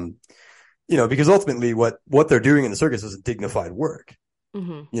 Because ultimately what they're doing in the circus is dignified work,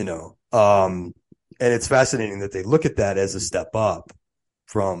 mm-hmm. And it's fascinating that they look at that as a step up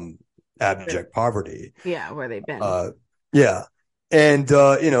from abject poverty. Yeah, where they've been. Yeah. And,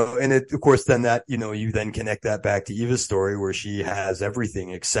 and of course, then you then connect that back to Eva's story where she has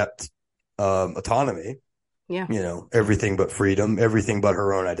everything except, autonomy. Yeah. Everything but freedom, everything but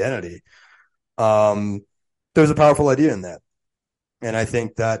her own identity. Um, there's a powerful idea in that, and I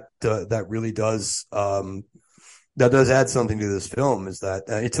think that that really does that does add something to this film. Is that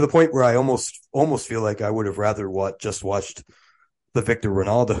to the point where I almost feel like I would have rather just watched the Victor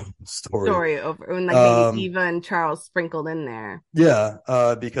Ronaldo story. Story over and like maybe Eva and Charles sprinkled in there.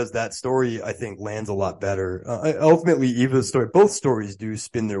 Yeah, because that story I think lands a lot better. Ultimately, Eva's story, both stories do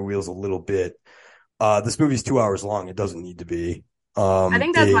spin their wheels a little bit. This movie's 2 hours long. It doesn't need to be. I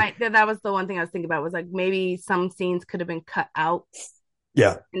think that was the one thing I was thinking about was like maybe some scenes could have been cut out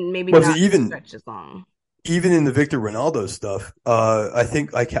Yeah, and maybe was not it even stretched as long. even in the Victor Ronaldo stuff? I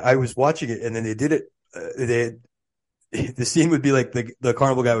think I was watching it and then they did it. The scene would be like the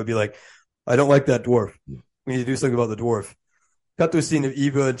carnival guy would be like, "I don't like that dwarf. We need to do something about the dwarf." Cut to a scene of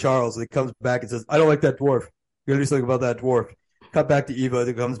Eva and Charles. It comes back and says, "I don't like that dwarf. We got to do something about that dwarf." Cut back to Eva.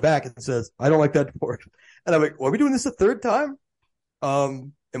 It comes back and says, "I don't like that dwarf." And I'm like, "Are we doing this a third time?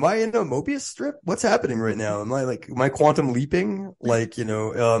 Am I in a Mobius strip? What's happening right now? Am I quantum leaping?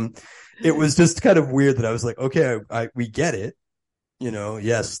 It was just kind of weird that I was like, okay, we get it.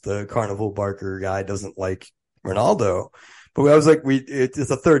 Yes, the Carnival Barker guy doesn't like Ronaldo, but I was like,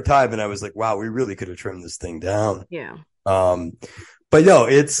 it's a third time, and I was like, wow, we really could have trimmed this thing down. Yeah. But no,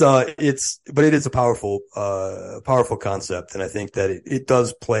 but it is a powerful concept, and I think that it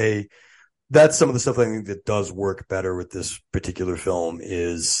does play. That's some of the stuff I think that does work better with this particular film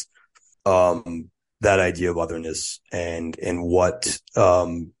is that idea of otherness and what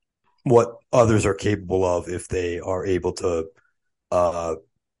others are capable of if they are able to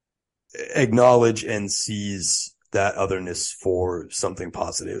acknowledge and seize that otherness for something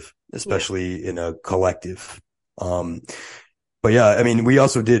positive, especially in a collective. But yeah, I mean, we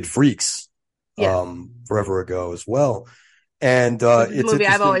also did Freaks forever ago as well. And it's a movie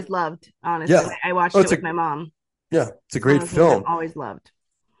I've always loved, honestly. Yeah. I watched it with my mom. Yeah, it's a great film. I've always loved.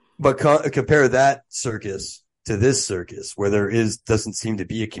 But compare that circus to this circus, where doesn't seem to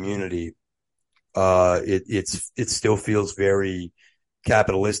be a community. It still feels very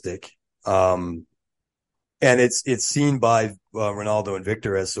capitalistic, and it's seen by Ronaldo and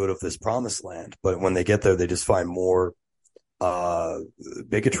Victor as sort of this promised land. But when they get there, they just find more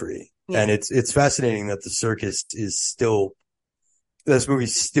bigotry, and it's fascinating that the circus is still. This movie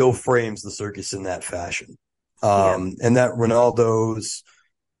still frames the circus in that fashion. And that Ronaldo's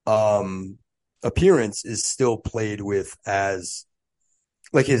appearance is still played with as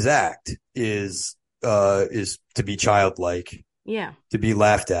like his act is to be childlike, to be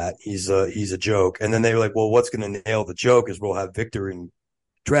laughed at. He's a joke. And then they were like, well, what's going to nail the joke is we'll have Victor in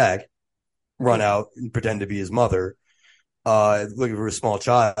drag run out and pretend to be his mother, looking for a small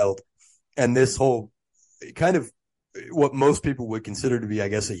child. And this whole kind of what most people would consider to be, I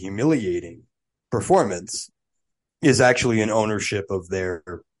guess, a humiliating performance is actually an ownership of their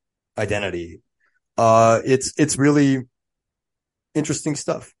identity. It's really interesting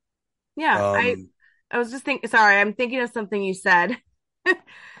stuff. Yeah. I was just thinking, sorry, I'm thinking of something you said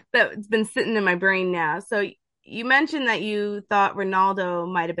that's been sitting in my brain now. So you mentioned that you thought Ronaldo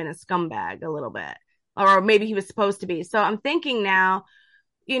might have been a scumbag a little bit, or maybe he was supposed to be. So I'm thinking now,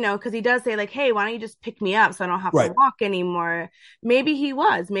 because he does say like, hey, why don't you just pick me up so I don't have to walk anymore? Maybe he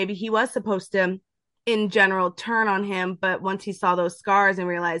was supposed to, in general, turn on him. But once he saw those scars and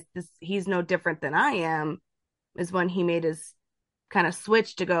realized he's no different than I am, is when he made his kind of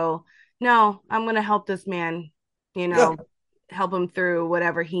switch to go, no, I'm going to help this man, help him through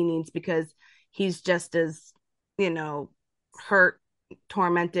whatever he needs because he's just as, hurt,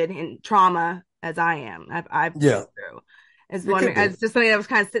 tormented, and trauma as I am. I've been through. It's just something that was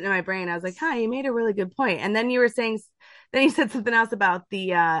kind of sitting in my brain. I was like, "Hi, you made a really good point." And then you said something else about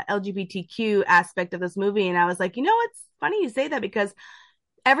the LGBTQ aspect of this movie, and I was like, it's funny you say that because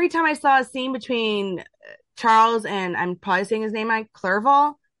every time I saw a scene between Charles and I'm probably saying his name right,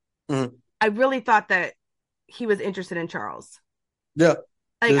 Clerval, I really thought that he was interested in Charles. Yeah,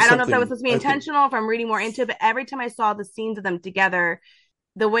 like I don't know if that was supposed to be intentional, if I'm reading more into it, but every time I saw the scenes of them together,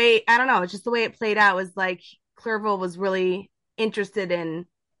 the way I don't know, it's just the way it played out was like. Clerval was really interested in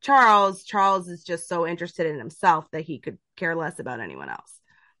Charles. Charles is just so interested in himself that he could care less about anyone else.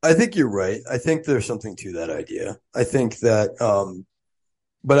 I think you're right. I think there's something to that idea. I think that,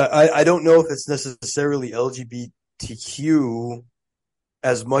 but I don't know if it's necessarily LGBTQ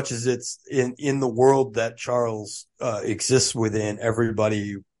as much as it's in the world that Charles exists within.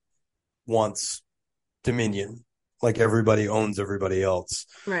 Everybody wants dominion. Like everybody owns everybody else.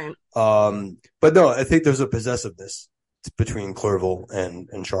 Right. But no, I think there's a possessiveness between Clerval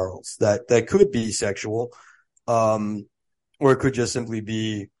and Charles that could be sexual, or it could just simply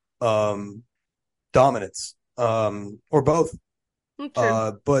be dominance or both.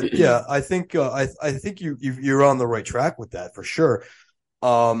 True. But yeah, I think you're on the right track with that for sure.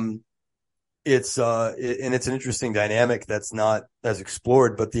 Um, and it's an interesting dynamic that's not as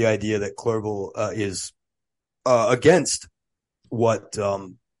explored, but the idea that Clerval is against what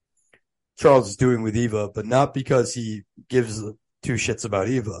Charles is doing with Eva, but not because he gives two shits about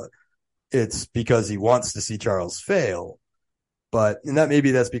Eva. It's because he wants to see Charles fail. And that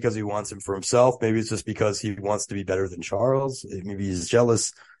maybe that's because he wants him for himself. Maybe it's just because he wants to be better than Charles. Maybe he's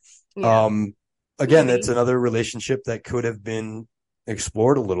jealous. Yeah. Again, that's another relationship that could have been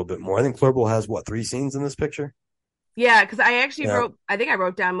explored a little bit more. I think Clerval has what, 3 scenes in this picture? Yeah, because I actually I think I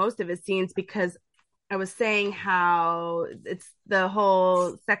wrote down most of his scenes because I was saying how it's the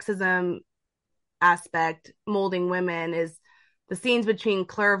whole sexism aspect molding women is the scenes between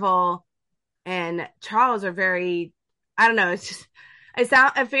Clerval and Charles are very, I don't know, it's just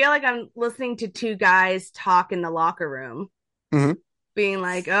I feel like I'm listening to two guys talk in the locker room, Mm-hmm. being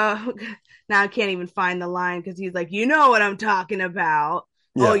like, oh, now I can't even find the line because he's like, you know what I'm talking about.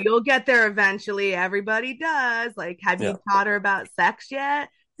 Oh, Yeah. you'll get there eventually. Everybody does. Like, have Yeah. you taught her about sex yet?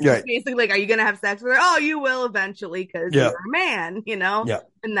 Right. Basically, like, are you gonna have sex with her? Oh, you will eventually because Yeah. you're a man, Yeah.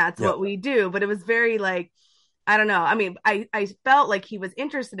 and that's Yeah. what we do. But it was very like, I don't know. I mean, I felt like he was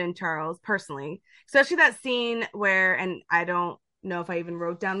interested in Charles personally, especially that scene where, and I don't know if I even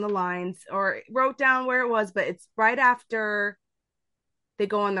wrote down the lines or wrote down where it was, but it's right after they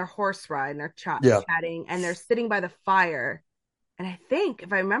go on their horse ride and they're Yeah. chatting and they're sitting by the fire. And I think,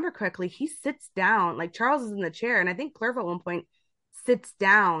 if I remember correctly, he sits down, like Charles is in the chair, and I think Clerval at one point sits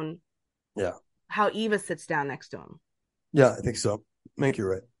down Yeah. how Eva sits down next to him. Yeah, I think so. I think you're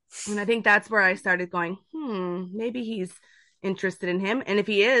right. And I think that's where I started going, maybe he's interested in him. And if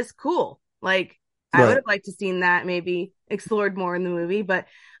he is, cool. Like, I would Right. have liked to seen that maybe explored more in the movie, but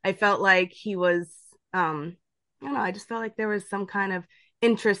I felt like he was, I don't know, I just felt like there was some kind of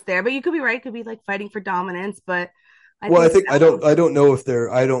interest there. But you could be right, it could be like fighting for dominance, but I Well, I think think that was, I don't know if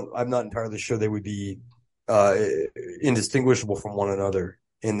I'm not entirely sure they would be uh indistinguishable from one another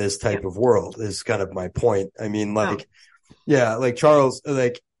in this yeah. type of world is kind of my point. I mean, Oh, like, yeah, like Charles,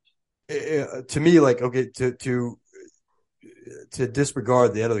 like to me, like, okay, to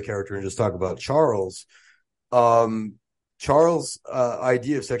disregard the other character and just talk about Charles. Um, Charles'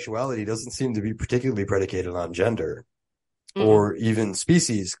 idea of sexuality doesn't seem to be particularly predicated on gender mm-mm. or even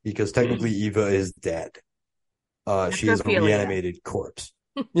species, because technically Eva is dead. She is a Necrophilia. reanimated corpse.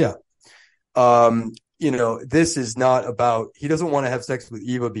 Yeah. This is not about, he doesn't want to have sex with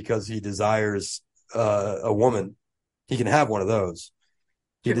Eva because he desires a woman. He can have one of those.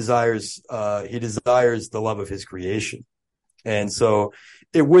 He True. desires the love of his creation. And so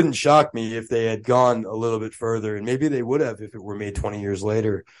it wouldn't shock me if they had gone a little bit further, and maybe they would have if it were made 20 years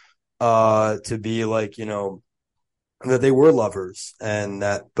later, to be like, that they were lovers, and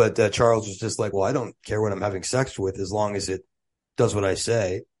but Charles was just like, well, I don't care what I'm having sex with as long as it does what I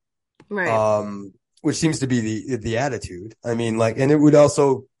say. Right. Which seems to be the attitude. I mean, like, and it would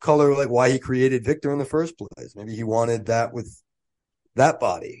also color like why he created Victor in the first place. Maybe he wanted that with that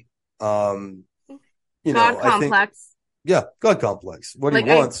body. God I think, complex. yeah, God complex. What he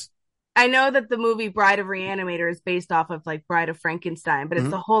Like wants. I know that the movie Bride of Reanimator is based off of like Bride of Frankenstein, but it's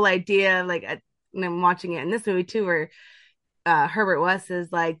Mm-hmm. the whole idea of like, and I'm watching it in this movie too, where Herbert West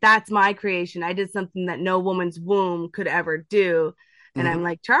is like, that's my creation. I did something that no woman's womb could ever do. And Mm-hmm. I'm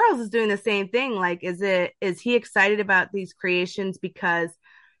like, Charles is doing the same thing. Like, is he excited about these creations because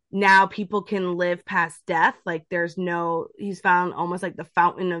now people can live past death? Like, he's found almost like the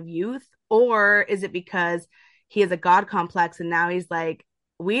fountain of youth. Or is it because he has a God complex and now he's like,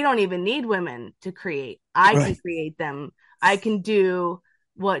 we don't even need women to create. I can Right. create them. I can do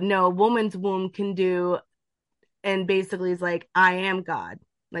what no woman's womb can do. And basically is like, I am God.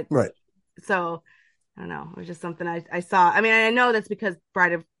 Like, Right. so I don't know. It was just something I saw. I mean, I know that's because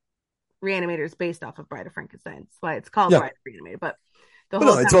Bride of Reanimator is based off of Bride of Frankenstein. That's why it's called Yeah. Bride of Reanimator. But the But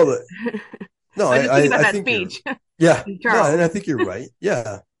whole no, it's all the, time, no, I was just thinking about I that think speech yeah, from no, Charles. and I think you're right.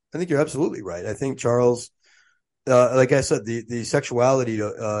 Yeah. I think you're absolutely right. I think Charles, like I said, the sexuality,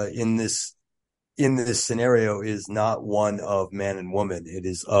 in this scenario is not one of man and woman. It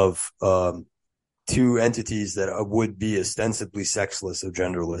is of, two entities that would be ostensibly sexless or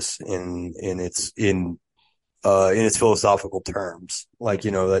genderless in its philosophical terms. Like,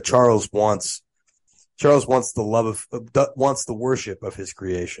 that Charles wants the love wants the worship of his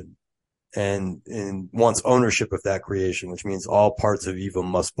creation, and wants ownership of that creation, which means all parts of Eva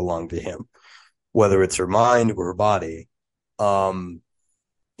must belong to him, whether it's her mind or her body. And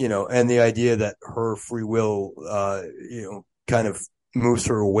the idea that her free will, kind of moves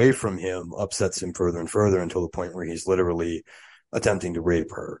her away from him upsets him further and further until the point where he's literally attempting to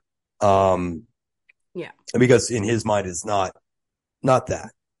rape her. Yeah. Because in his mind, it's not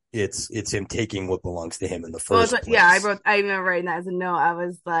that. It's him taking what belongs to him in the Well, first place. yeah, I remember writing that as a note. I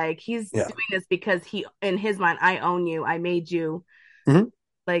was like, he's Yeah. doing this because in his mind, I own you. I made you. Mm-hmm.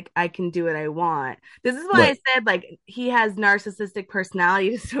 Like, I can do what I want. This is why Right. I said, like, he has narcissistic personality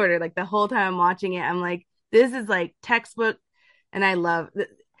disorder. Like, the whole time I'm watching it, I'm like, this is like textbook. And I love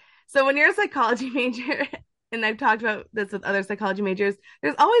so when you're a psychology major, and I've talked about this with other psychology majors,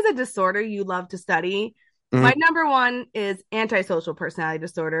 there's always a disorder you love to study. My Mm-hmm. number one is antisocial personality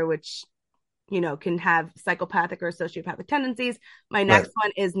disorder, which can have psychopathic or sociopathic tendencies. My Right. next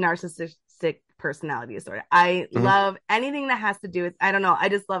one is narcissistic personality disorder. I Mm-hmm. love anything that has to do with, I don't know, I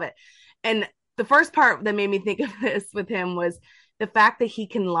just love it. And the first part that made me think of this with him was the fact that he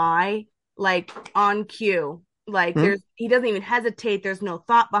can lie like on cue. Like Mm-hmm. he doesn't even hesitate. There's no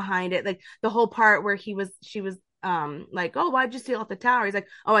thought behind it. Like the whole part where she was like, "Oh, why'd you steal off the tower?" He's like,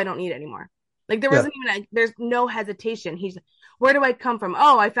 "Oh, I don't need it anymore." Like there Yeah. wasn't even there's no hesitation. He's, where do I come from?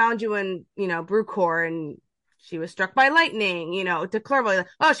 Oh, I found you in, Brucor, and she was struck by lightning, to Clerval. Like,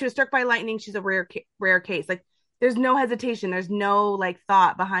 oh, she was struck by lightning. She's a rare case. Like there's no hesitation. There's no like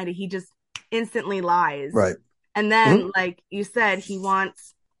thought behind it. He just instantly lies. Right. And then, Mm-hmm. like you said, he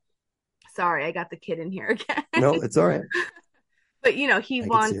wants, sorry, I got the kid in here again. No, it's all right. But, he I can see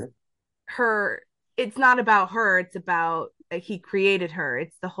wants it. her. It's not about her. It's about he created her.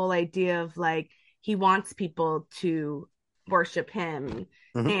 It's the whole idea of like, he wants people to worship him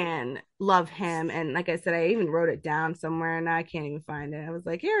Mm-hmm. and love him. And like I said, I even wrote it down somewhere and I can't even find it. I was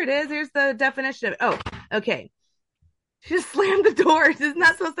like, here it is. Here's the definition of it. Oh, okay. She just slammed the doors. Isn't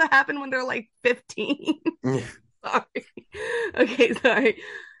that supposed to happen when they're like 15? Sorry. Okay, sorry.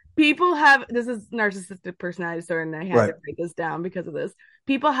 People have, this is narcissistic personality disorder, and I had Right. to write this down because of this.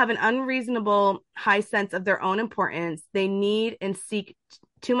 People have an unreasonable high sense of their own importance. They need and seek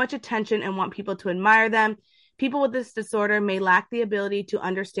too much attention and want people to admire them. People with this disorder may lack the ability to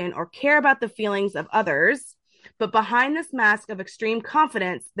understand or care about the feelings of others, but behind this mask of extreme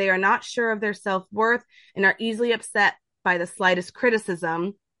confidence, they are not sure of their self-worth and are easily upset by the slightest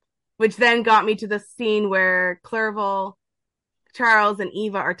criticism, which then got me to the scene where Clerval, Charles, and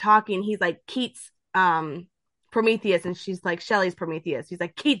Eva are talking. He's like, Keats, Prometheus, and she's like, Shelley's Prometheus. He's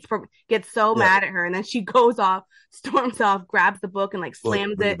like, Keats gets so Yeah. mad at her, and then she goes off, storms off, grabs the book, and like Look,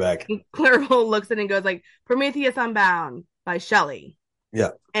 slams bring it it. back. And Clerval looks at it and goes like, Prometheus Unbound by Shelley.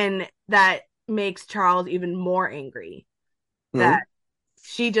 Yeah. And that makes Charles even more angry Mm-hmm. that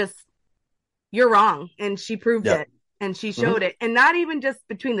she just, you're wrong, and she proved Yeah. it, and she showed it, and not even just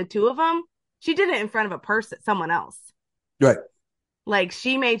between the two of them. She did it in front of a person, someone else. Right. Like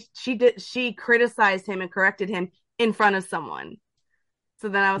she criticized him and corrected him in front of someone. So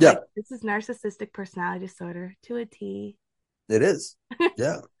then I was Yeah. like, this is narcissistic personality disorder to a T. It is.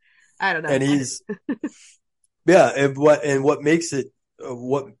 Yeah. I don't know. And he's yeah, and what makes it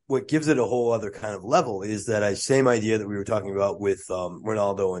what gives it a whole other kind of level is that same idea that we were talking about with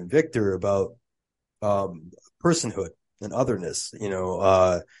Ronaldo and Victor about personhood and otherness.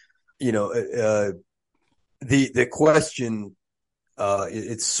 The question,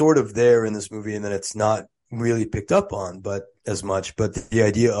 it's sort of there in this movie, and then it's not really picked up on, but as much. But the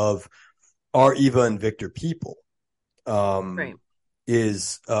idea of, are Eva and Victor people? Right.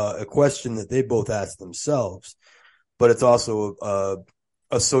 Is a question that they both ask themselves, but it's also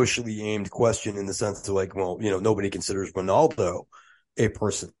a socially aimed question in the sense of like, well, nobody considers Ronaldo a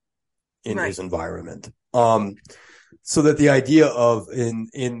person in Right. his environment. So that the idea of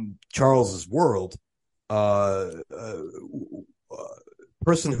in Charles's world,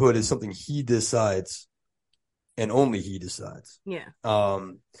 personhood is something he decides, and only he decides. Yeah.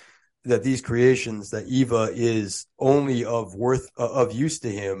 That these creations, that Eva is only of use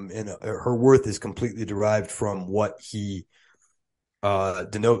to him, and her worth is completely derived from what he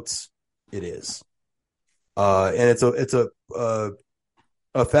denotes it is. And it's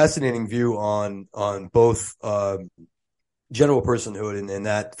a fascinating view on both general personhood and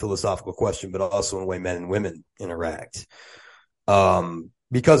that philosophical question, but also in the way men and women interact.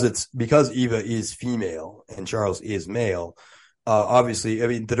 Because Eva is female and Charles is male. Obviously, I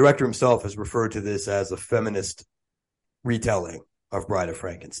mean, the director himself has referred to this as a feminist retelling of Bride of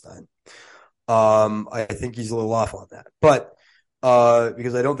Frankenstein. I think he's a little off on that, but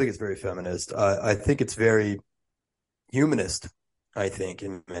because I don't think it's very feminist. I think it's very humanist, I think,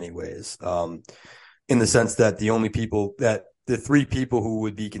 in many ways, in the sense that the three people who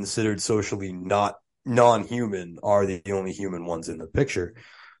would be considered socially not non-human are the only human ones in the picture.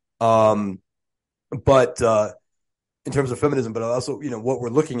 But in terms of feminism, but also, what we're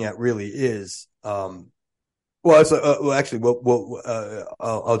looking at really is, well, actually,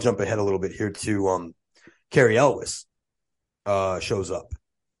 I'll jump ahead a little bit here to, Carrie Elwes, shows up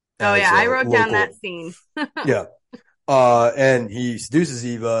Oh as yeah, I a wrote down that local, scene. yeah. And he seduces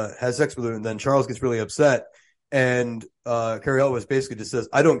Eva, has sex with her, and then Charles gets really upset. And Carrie Elwes basically just says,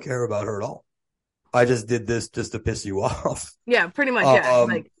 I don't care about her at all. I just did this just to piss you off. Yeah, pretty much. Yeah,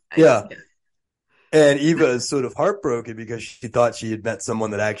 like Yeah. yeah. And Eva is sort of heartbroken because she thought she had met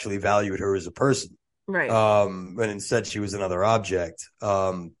someone that actually valued her as a person. Right. And instead she was another object.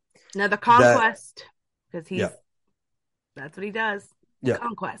 Another That, conquest because yeah, that's what he does. yeah.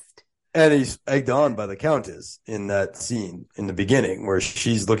 Conquest. And he's egged on by the Countess in that scene in the beginning where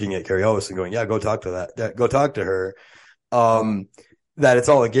she's looking at Carrie Elwes and going, yeah, go talk to go talk to her. That it's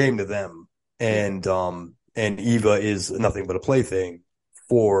all a game to them. And Eva is nothing but a plaything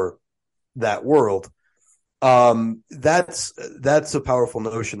for that world. That's a powerful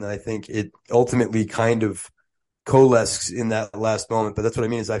notion that I think it ultimately kind of coalesces in that last moment. But that's what I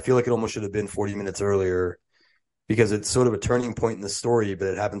mean is I feel like it almost should have been 40 minutes earlier because it's sort of a turning point in the story, but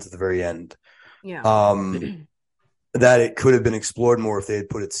it happens at the very end. Yeah. That it could have been explored more if they had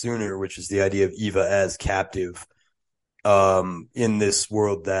put it sooner, which is the idea of Eva as captive in this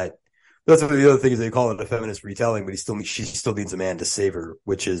world that that's the other thing is they call it a feminist retelling, but she still needs a man to save her,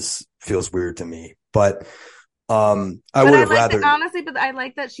 which feels weird to me. But I would have rather honestly, but I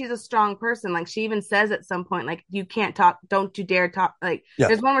like that she's a strong person. Like she even says at some point, like, you can't talk, don't you dare talk. Like yeah.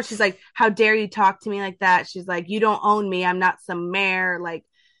 There's one where she's like, how dare you talk to me like that? She's like, you don't own me. I'm not some mayor. Like,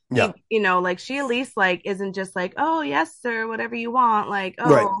 yeah. like she at least like isn't just like, oh yes, sir, whatever you want. Like,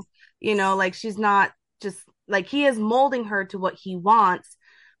 oh, right. Like she's not just like he is molding her to what he wants,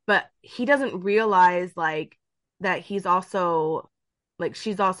 but he doesn't realize like that he's also like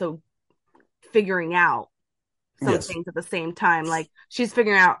she's also figuring out some things at the same time. Like she's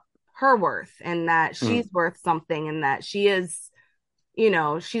figuring out her worth and that she's worth something and that she is,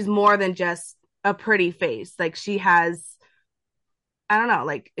 she's more than just a pretty face. Like she has, I don't know,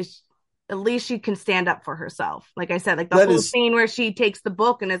 like at least she can stand up for herself. Like I said, like the whole scene where she takes the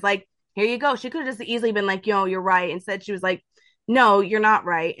book and is like, here you go. She could have just easily been like, you're right. Instead, she was like, no, you're not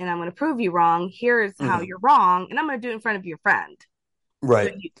right. And I'm going to prove you wrong. Here's how you're wrong. And I'm going to do it in front of your friend.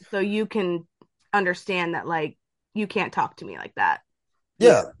 Right. So you can understand that, like, you can't talk to me like that.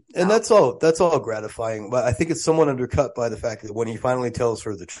 Yeah. And that's all gratifying. But I think it's somewhat undercut by the fact that when he finally tells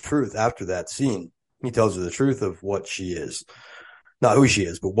her the truth after that scene, he tells her the truth of what she is. Not who she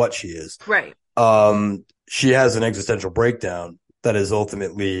is, but what she is. Right. She has an existential breakdown that is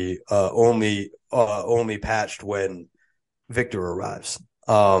ultimately only patched when Victor arrives.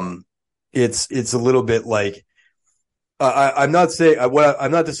 It's a little bit like I'm not saying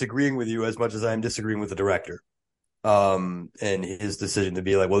I'm not disagreeing with you as much as I'm disagreeing with the director. And his decision to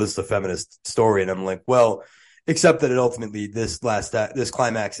be like, well, this is a feminist story, and I'm like, well, except that it ultimately this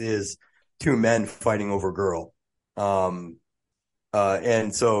climax is two men fighting over a girl.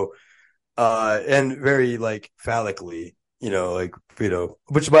 And so, and very like phallically,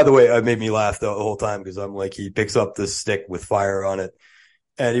 which by the way, made me laugh the whole time because I'm like, he picks up this stick with fire on it.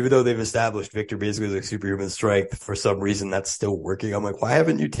 And even though they've established Victor basically as like superhuman strength, for some reason that's still working. I'm like, why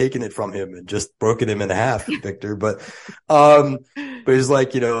haven't you taken it from him and just broken him in half, Victor? But he's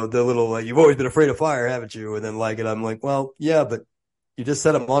like, the little, like, you've always been afraid of fire, haven't you? And then and I'm like, well, yeah, but you just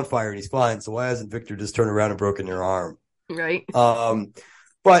set him on fire and he's fine. So why hasn't Victor just turned around and broken your arm? Right.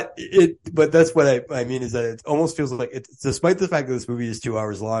 But that's what I mean is that it almost feels like despite the fact that this movie is 2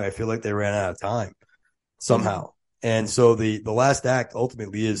 hours long, I feel like they ran out of time somehow. Mm-hmm. And so the last act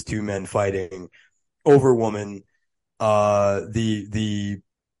ultimately is two men fighting over a woman, the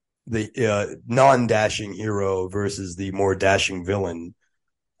non-dashing hero versus the more dashing villain.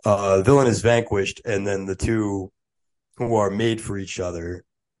 The villain is vanquished, and then the two who are made for each other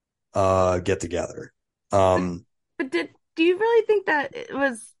get together. But do you really think that it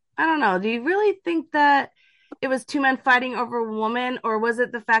was, I don't know, do you really think that it was two men fighting over a woman, or was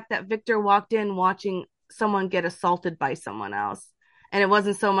it the fact that Victor walked in watching someone get assaulted by someone else? And it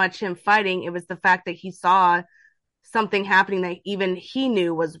wasn't so much him fighting, it was the fact that he saw something happening that even he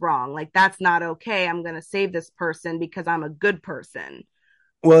knew was wrong. Like, that's not okay. I'm going to save this person because I'm a good person.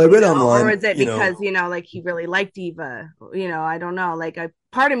 Well, I read online. Or is it because, like he really liked Eva? I don't know. Like,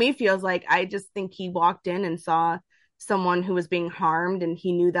 part of me feels like I just think he walked in and saw someone who was being harmed and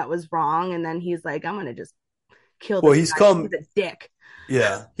he knew that was wrong. And then he's like, I'm going to just kill this guy. He's a dick.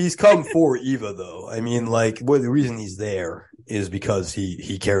 Yeah, he's come for Eva, though. I mean, like, the reason he's there is because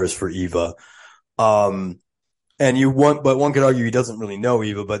he cares for Eva. And but one could argue he doesn't really know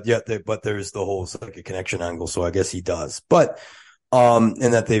Eva, but yet, but there's the whole psychic connection angle, so I guess he does. But,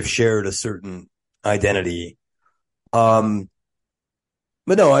 and that they've shared a certain identity. But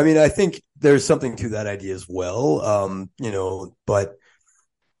no, I mean, I think there's something to that idea as well. But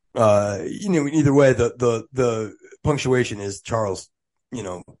either way, the punctuation is Charles,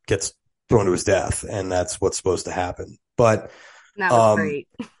 gets thrown to his death, and that's what's supposed to happen. But That was great.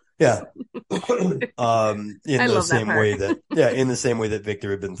 Yeah. I love that part. In the same way that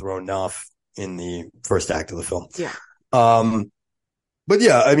Victor had been thrown off in the first act of the film. Yeah. But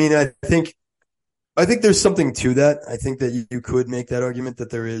yeah, I mean, I think there's something to that. I think that you could make that argument that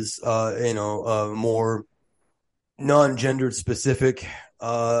there is, a more non-gendered specific,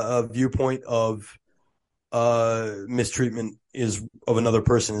 viewpoint of, mistreatment of another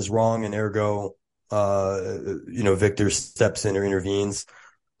person is wrong, and ergo, Victor steps in or intervenes.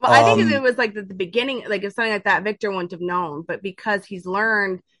 Well, I think if it was like the beginning, like if something like that, Victor wouldn't have known. But because he's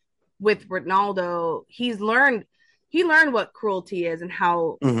learned with Ronaldo, he learned what cruelty is and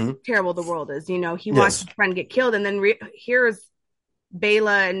how terrible the world is. He watched his friend get killed, and then here's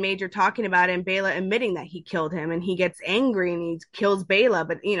Bela and Major talking about it, and Bela admitting that he killed him, and he gets angry and he kills Bela.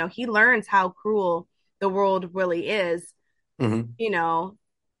 But he learns how cruel the world really is. And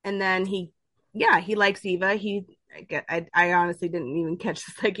then he likes Eva. I honestly didn't even catch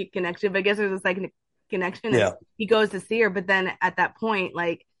the psychic connection, but I guess there's a psychic connection. Yeah. He goes to see her, but then at that point,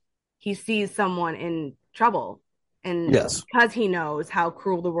 like, he sees someone in trouble, and because he knows how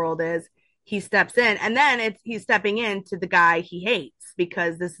cruel the world is, he steps in, and then he's stepping in to the guy he hates,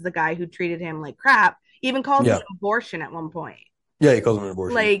 because this is the guy who treated him like crap. Even calls him an abortion at one point. Yeah, he calls him an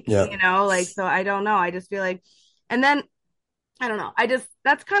abortion. So I don't know. I just feel like, and then I don't know.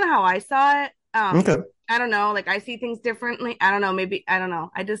 That's kind of how I saw it. Okay. I don't know. Like, I see things differently. I don't know. Maybe, I don't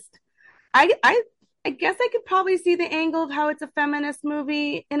know. I guess I could probably see the angle of how it's a feminist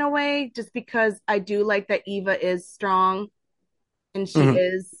movie in a way, just because I do like that Eva is strong, and she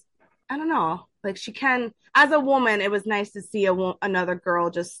is, I don't know, like, she can, as a woman, it was nice to see another girl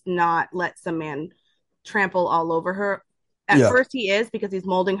just not let some man trample all over her. At first he is, because he's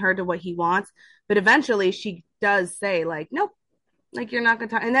molding her to what he wants, but eventually she does say, like, nope, like, you're not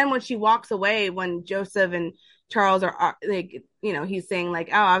gonna talk. And then when she walks away, when Joseph and Charles are like, he's saying, like,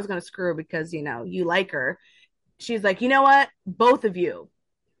 oh, I was gonna screw her because you like her. She's like, you know what, both of you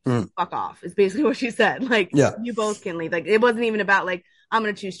fuck off, is basically what she said. Like, you both can leave. Like, it wasn't even about, like, I'm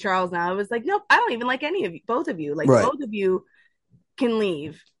gonna choose Charles now. It was like, nope, I don't even like any of you, both of you. Like, both of you can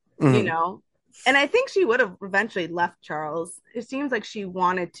leave. And I think she would have eventually left Charles. It seems like she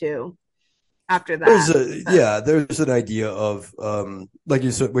wanted to after that. There's an idea of, like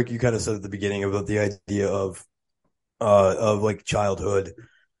you said, like you kind of said at the beginning, about the idea of like childhood,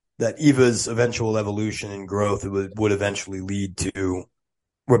 that Eva's eventual evolution and growth would eventually lead to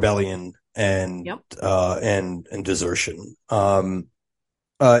rebellion and desertion.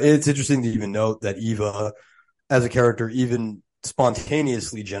 It's interesting to even note that Eva, as a character, even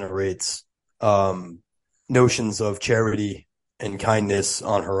spontaneously generates notions of charity and kindness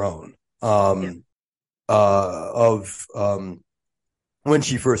on her own. When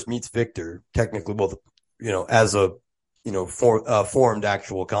she first meets Victor, technically, well, as a formed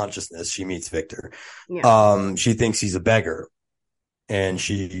actual consciousness, she meets Victor. She thinks he's a beggar, and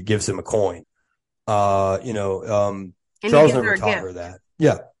she gives him a coin. Charles never taught her that.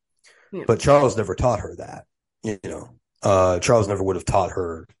 But Charles never taught her that. Charles never would have taught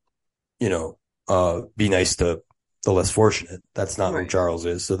her, be nice to the less fortunate. That's not who Charles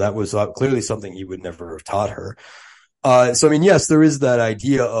is. So that was clearly something he would never have taught her. So, I mean, yes, there is that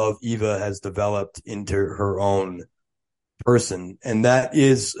idea of Eva has developed into her own person, and that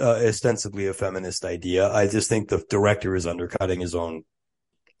is ostensibly a feminist idea. I just think the director is undercutting his own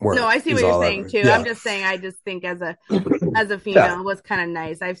work. No, I see what you're saying too. I'm just saying, I just think as a female, it was kind of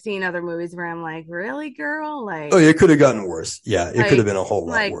nice. I've seen other movies where I'm like, really, girl? Like, oh, it could have gotten worse. Yeah, it could have been a whole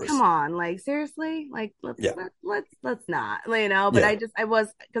lot worse. Come on, like, seriously, like, let's not, But I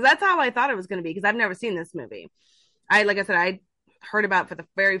was, because that's how I thought it was going to be, because I've never seen this movie. Like I said, I heard about it for the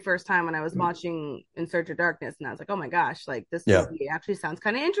very first time when I was watching In Search of Darkness, and I was like, oh my gosh, like, this movie actually sounds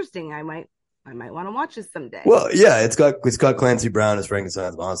kind of interesting. I might want to watch this someday. Well, yeah, it's got Clancy Brown as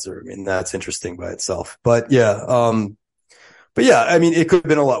Frankenstein's monster. I mean, that's interesting by itself. But I mean, it could have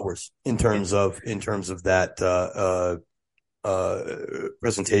been a lot worse in terms of that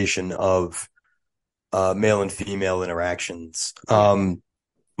presentation of male and female interactions.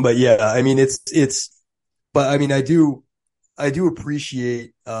 But yeah, I mean, but I mean, I do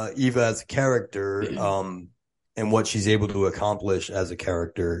appreciate Eva as a character, and what she's able to accomplish as a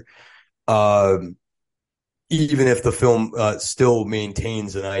character. even if the film still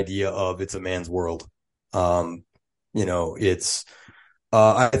maintains an idea of it's a man's world. Um, it's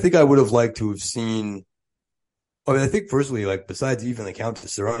I think I would have liked to have seen. I mean, I think personally, like besides even the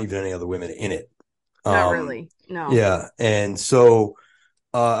Countess, there aren't even any other women in it. Not Um, really. No. yeah, and so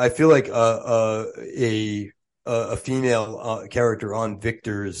I feel like a female character on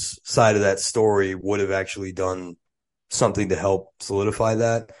Victor's side of that story would have actually done something to help solidify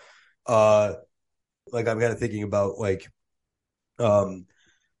that. Uh, like I'm kind of thinking about like um,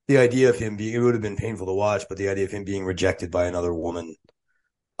 the idea of him being, it would have been painful to watch, but the idea of him being rejected by another woman,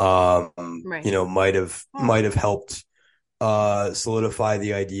 Right. might have helped solidify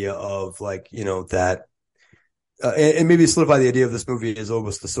the idea of like, that and maybe solidify the idea of this movie as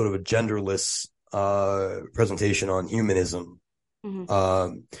almost a sort of a genderless presentation on humanism. Hmm.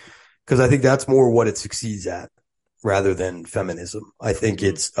 Because I think that's more what it succeeds at rather than feminism. I think Hmm.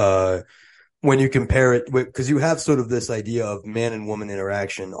 it's when you compare it, because you have sort of this idea of man and woman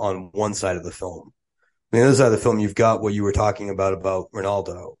interaction on one side of the film. On the other side of the film, you've got what you were talking about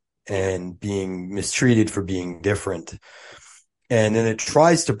Ronaldo Yeah. and being mistreated for being different. And then it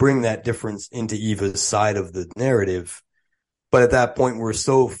tries to bring that difference into Eva's side of the narrative. But at that point, we're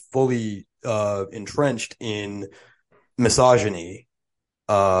so fully entrenched in misogyny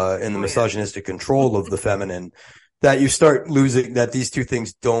and the Oh yeah. misogynistic control of the feminine that you start losing that these two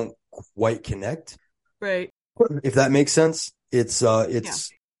things don't quite connect, Right. if that makes sense. Yeah.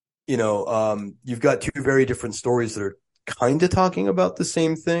 You've got two very different stories that are kind of talking about the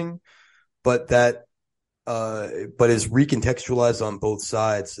same thing, but that but is recontextualized on both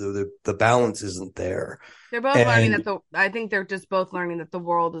sides, so the balance isn't there. They're both learning And that I think they're just both learning that the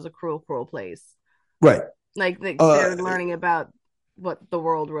world is a cruel, cruel place. right, Like uh, they're learning about what the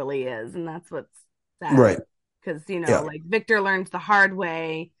world really is, and that's what's sad. right, Because yeah, like Victor learns the hard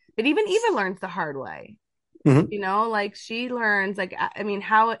way, but even Eva learns the hard way. mm-hmm, Like she learns. Like I mean,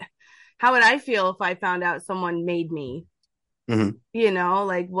 how would I feel if I found out someone made me? mm-hmm,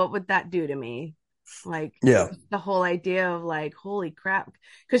 Like what would that do to me? Like yeah, the whole idea of like, holy crap.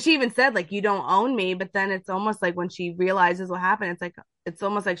 Because she even said, like, you don't own me. But then it's almost like when she realizes what happened, it's like, it's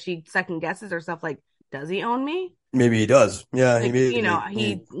almost like she second guesses herself, like, does he own me? maybe he does. Yeah, he Like, maybe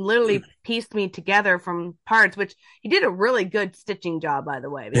he literally pieced me together from parts, which he did a really good stitching job, by the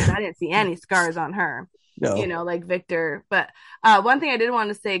way, because I didn't see any scars on her, no, like Victor. But one thing I did want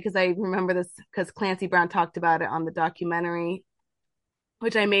to say, because I remember this, because Clancy Brown talked about it on the documentary,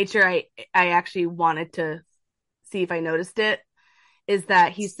 which I made sure I actually wanted to see if I noticed it, is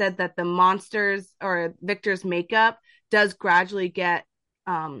that he said that the monsters or Victor's makeup does gradually get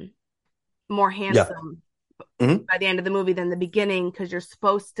um more yeah, handsome mm-hmm, by the end of the movie than the beginning, because you're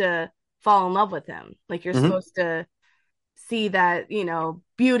supposed to fall in love with him. Like you're mm-hmm, supposed to see that,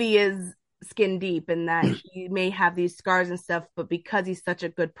 beauty is skin deep and that he may have these scars and stuff, but because he's such a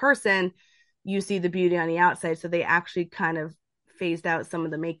good person, you see the beauty on the outside. So they actually kind of phased out some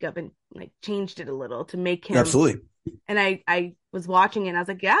of the makeup and like changed it a little to make him. absolutely, And I was watching it and I was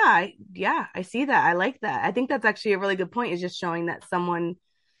like, yeah, I see that. I like that. I think that's actually a really good point, is just showing that someone,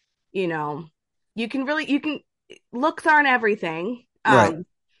 you know, you can looks aren't everything. right,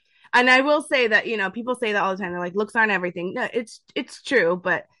 And I will say that, people say that all the time. They're like, looks aren't everything. No, it's true,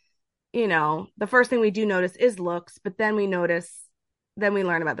 but the first thing we do notice is looks, but then we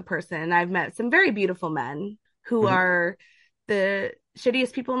learn about the person. And I've met some very beautiful men who mm-hmm, are the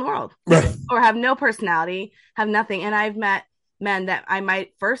shittiest people in the world, right, or have no personality, have nothing. And I've met men that I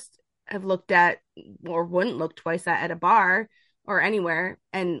might first have looked at or wouldn't look twice at a bar or anywhere.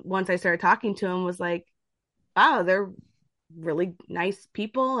 And once I started talking to them, was like, wow, they're really nice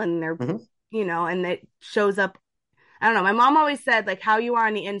people, and they're, mm-hmm, and it shows up. I don't know. My mom always said, like, how you are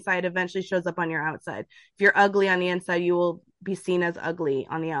on the inside eventually shows up on your outside. If you're ugly on the inside, you will be seen as ugly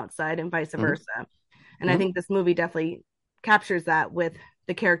on the outside, and vice mm-hmm, versa. And I mm-hmm. think this movie definitely captures that with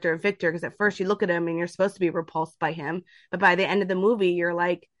the character of Victor, because at first you look at him and you're supposed to be repulsed by him, but by the end of the movie, you're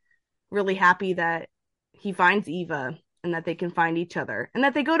like really happy that he finds Eva and that they can find each other and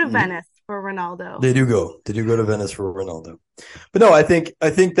that they go to Mm-hmm. Venice for Ronaldo. They do go to Venice for Ronaldo. But no, I think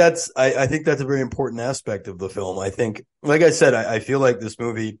that's a very important aspect of the film. I think, like I said, I feel like this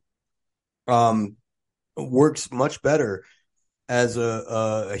movie um works much better as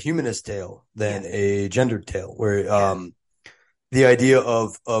a humanist tale Yeah. than a gendered tale, where Yeah. the idea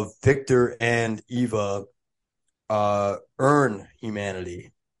of Victor and Eva earn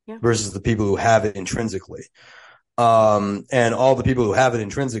humanity Yeah. versus the people who have it intrinsically. And all the people who have it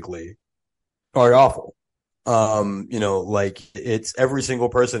intrinsically are awful. Like it's every single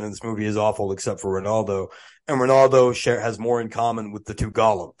person in this movie is awful except for Ronaldo, and Ronaldo has more in common with the two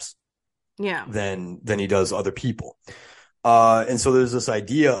Golems. Yeah. than he does other people. And so there's this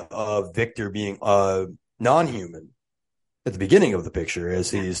idea of Victor being non-human at the beginning of the picture, as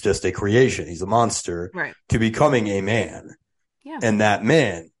he's just a creation. He's a monster, Right. to becoming a man. Yeah. And that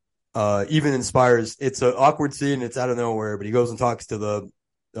man even inspires, it's an awkward scene. It's out of nowhere, but he goes and talks to the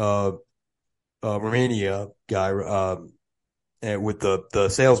Romania guy with the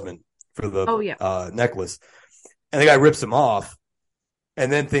salesman for the necklace. And the guy rips him off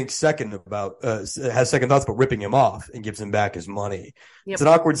and then thinks has second thoughts about ripping him off and gives him back his money. Yep. It's an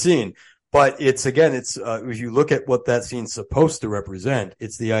awkward scene. But it's if you look at what that scene's supposed to represent,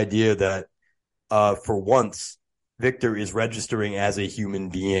 it's the idea that for once, Victor is registering as a human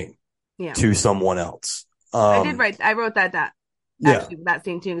being to someone else. I wrote that down. Actually, that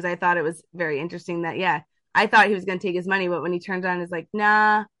scene too, because I thought it was very interesting that, I thought he was going to take his money, but when he turns around, he's like,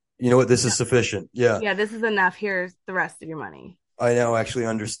 nah. You know what? This is sufficient. Yeah. Yeah, this is enough. Here's the rest of your money. I now actually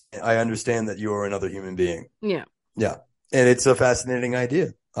understand that you are another human being. Yeah. Yeah. And it's a fascinating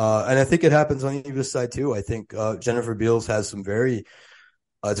idea. And I think it happens on Eva's side too. I think Jennifer Beals has some it's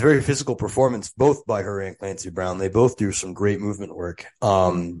a very physical performance, both by her and Clancy Brown. They both do some great movement work.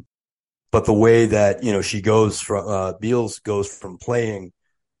 But the way that, she goes from, Beals goes from playing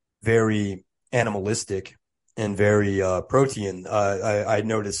very animalistic and very protean. I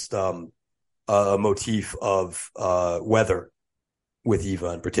noticed a motif of weather with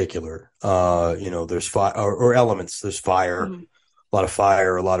Eva in particular. There's fire or elements. There's fire, a lot of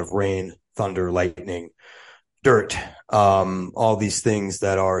fire, a lot of rain, thunder, lightning, dirt, all these things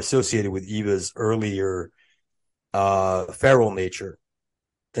that are associated with Eva's earlier feral nature.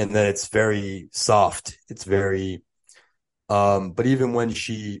 And then it's very soft. It's very, but even when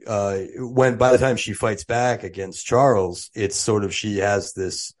by the time she fights back against Charles, it's sort of, she has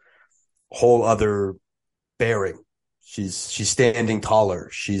this whole other bearing. She's standing taller.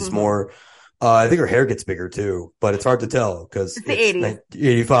 She's more, I think her hair gets bigger too, but it's hard to tell because it's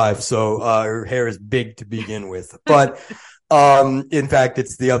 85. So, her hair is big to begin with, but, in fact,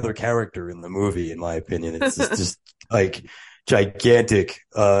 it's the other character in the movie, in my opinion. It's just like gigantic,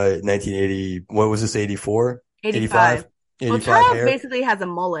 1980, what was this, 84? 85. Well, Charles hair. Basically has a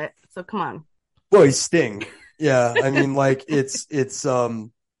mullet, so come on. Well, he's Sting. Yeah. I mean, like it's it's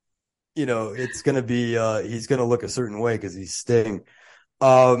going to be, he's going to look a certain way because he's Sting.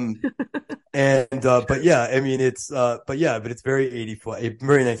 But yeah, I mean, but it's very 85,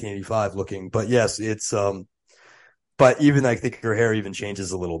 very 1985 looking, but yes, it's, but even I think her hair even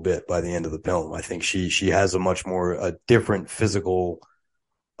changes a little bit by the end of the film. I think she has a different physical,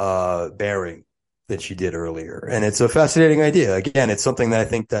 bearing than she did earlier. And it's a fascinating idea. Again, it's something that I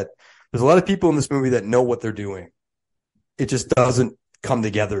think that there's a lot of people in this movie that know what they're doing. It just doesn't come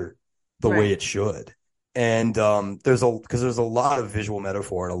together the way it should. And there's a lot of visual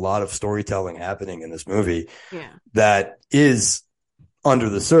metaphor and a lot of storytelling happening in this movie that is under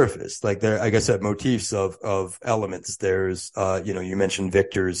the surface. Like like I said, motifs of elements. There's you mentioned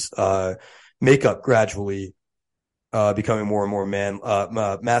Victor's makeup gradually becoming more and more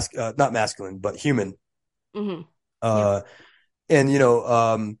not masculine, but human. And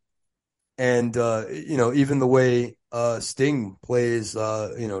even the way Sting plays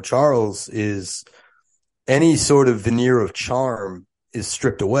Charles is, any sort of veneer of charm is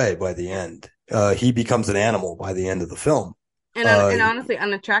stripped away by the end. He becomes an animal by the end of the film. And honestly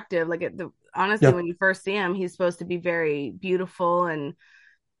unattractive. Like when you first see him, he's supposed to be very beautiful, and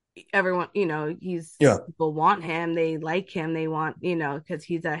everyone, people want him, they like him, they want, because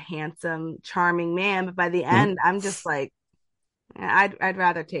he's a handsome, charming man. But by the end, I'm just like, I'd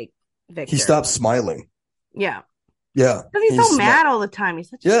rather take Victor. He stops smiling. Yeah. Yeah. Because he's so mad all the time. He's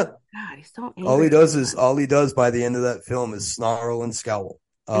such God, he's so angry. All he does by the end of that film is snarl and scowl.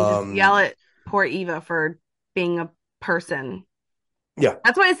 And just yell at poor Eva for being a person. Yeah.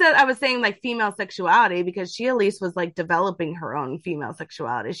 That's why I was saying like female sexuality, because she at least was like developing her own female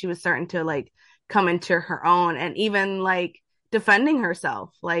sexuality. She was starting to like come into her own and even like defending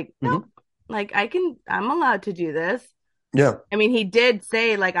herself. Like, no, like I'm allowed to do this. Yeah. I mean, he did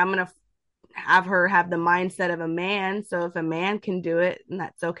say like, I'm going to have her have the mindset of a man. So if a man can do it, and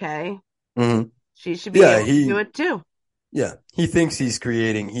that's okay. She should be able to do it too. Yeah. He thinks he's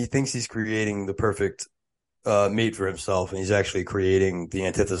creating the perfect mate for himself, and he's actually creating the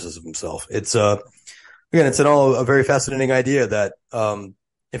antithesis of himself. It's it's a very fascinating idea that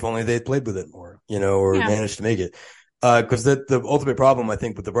if only they'd played with it more, or managed to make it. Because the ultimate problem, I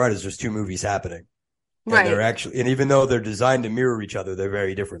think, with The Bride is there's two movies happening. And they're actually, and even though they're designed to mirror each other, they're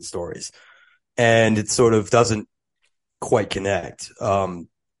very different stories. And it sort of doesn't quite connect. But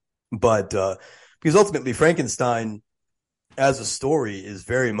because ultimately Frankenstein as a story is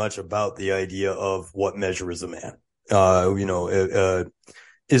very much about the idea of what measure is a man.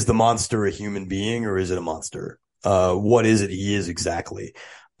 Is the monster a human being or is it a monster? What is it he is exactly?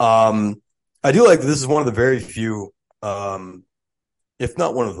 Um, I do like that this is one of the very few, if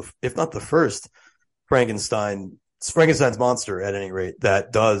not the first Frankenstein's monster at any rate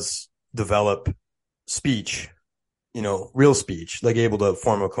that does develop speech, real speech, like able to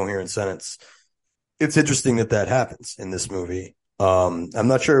form a coherent sentence. It's interesting that that happens in this movie. I'm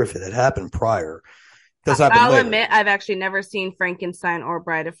not sure if it had happened prior. It does happen I'll later. admit I've actually never seen Frankenstein or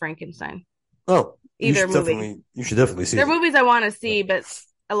Bride of Frankenstein. Oh, Either movie. you should definitely see They're them. movies I want to Yeah. see, but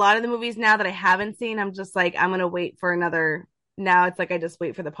a lot of the movies now that I haven't seen, I'm just like, I'm gonna wait for another. Now it's like I just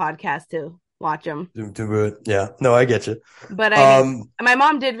wait for the podcast to watch them. Do it. Yeah. No, I get you. But I mean, Um, my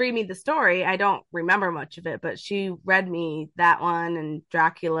mom did read me the story. I don't remember much of it, but she read me that one and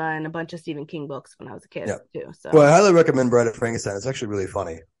Dracula and a bunch of Stephen King books when I was a kid yeah. too. Well, I So highly recommend Bride of Frankenstein. It's actually really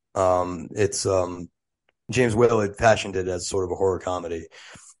funny. It's James Whale had fashioned it as sort of a horror comedy.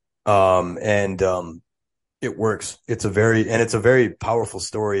 And it works. It's a very powerful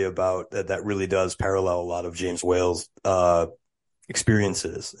story about that really does parallel a lot of James Whale's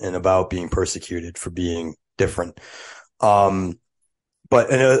experiences and about being persecuted for being different. Um,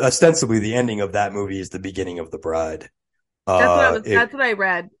 but ostensibly the ending of that movie is the beginning of The Bride. It that's what I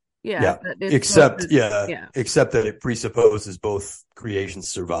read. Yeah, Yeah, that it's supposed to, yeah. except that it presupposes both creations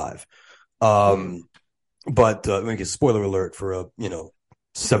survive. Mhm. Um, but I mean, spoiler alert for a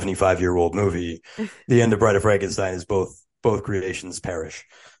 75-year-old movie, the end of Bride of Frankenstein is both creations perish.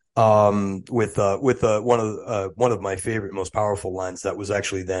 With one of my favorite, most powerful lines that was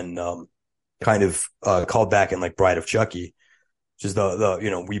actually then kind of called back in like Bride of Chucky, which is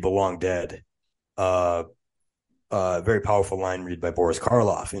the we belong dead. Uh, very powerful line read by Boris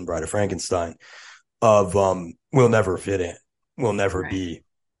Karloff in Bride of Frankenstein of we'll never fit in, we'll never Right, be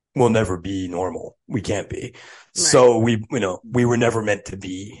we'll never be normal, we can't be, right. so we were never meant to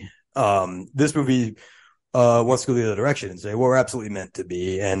be. This movie wants to go the other direction and say, well, we're absolutely meant to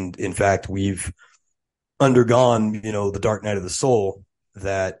be, and in fact we've undergone the dark night of the soul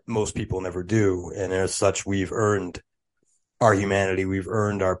that most people never do, and as such we've earned our humanity, we've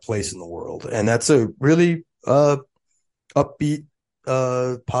earned our place in the world, and that's a really upbeat,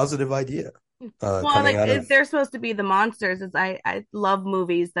 positive idea Well, coming like out of they're supposed to be the monsters. Is I love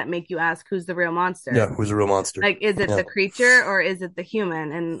movies that make you ask who's the real monster. who's a real monster. Like, is it Yeah, the creature or is it the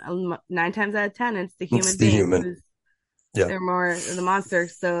human? And 9 times out of 10, it's the it's human the being human. who's Yeah, they're more the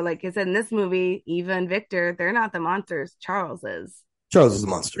monsters. So, like I said in this movie, Eva and Victor, they're not the monsters. Charles is Charles is the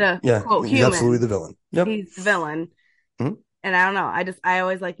monster. the Yeah, quote he's absolutely human. the villain. Yep. He's the villain. Mm-hmm. And I don't know. I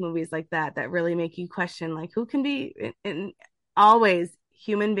always like movies like that that really make you question like who can be and always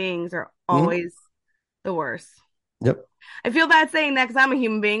human beings are Mm-hmm. always the worst. Yep. I feel bad saying that because I'm a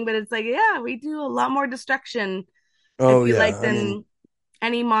human being, but it's like, yeah, we do a lot more destruction, I Oh feel like, yeah. I mean, than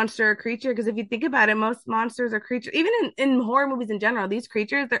any monster or creature. Because if you think about it, most monsters are creatures, even in horror movies in general, these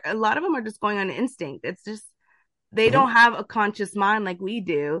creatures, a lot of them are just going on instinct. It's just, they mm-hmm. don't have a conscious mind like we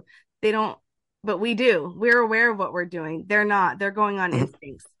do. They don't, but we do. We're aware of what we're doing. They're not. They're going on Mm-hmm.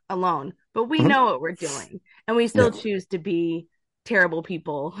 instincts alone, but we Mm-hmm. know what we're doing. And we still Yeah. choose to be terrible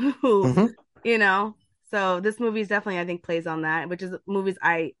people who, Mm-hmm. you know, so this movie is definitely, I think, plays on that, which is movies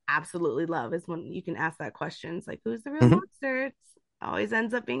I absolutely love. Is when you can ask that question. It's like, who's the real Mm-hmm. monster? It always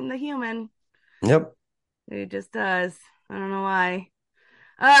ends up being the human. Yep. It just does. I don't know why.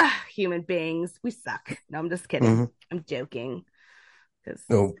 Ah, human beings, we suck. No, I'm just kidding. Mm-hmm. I'm joking. Because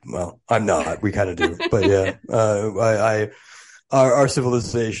Oh well, I'm not. We kind of do, but yeah. Our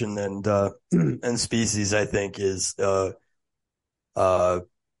civilization and and species, I think, is uh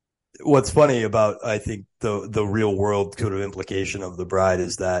what's funny about, I think, the real world sort of implication of The Bride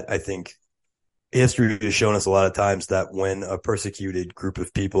is that I think history has shown us a lot of times that when a persecuted group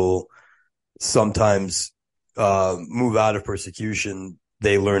of people sometimes move out of persecution,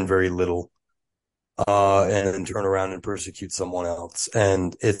 they learn very little and then turn around and persecute someone else.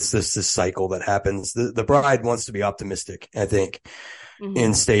 And it's this cycle that happens. The Bride wants to be optimistic, I think, in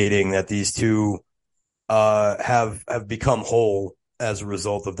mm-hmm. stating that these two have become whole as a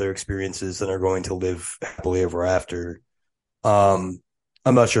result of their experiences and are going to live happily ever after. Um,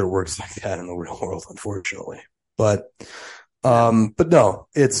 I'm not sure it works like that in the real world, unfortunately. But No, but no,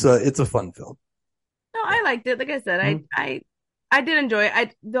 it's a fun film. no, I liked it. Like I said, Mm-hmm. I did enjoy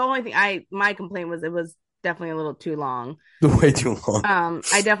it. The only thing my complaint was it was definitely a little too long. Way too long.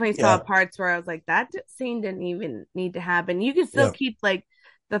 I definitely saw Yeah, parts where I was like, that scene didn't even need to happen. You could still yeah, keep like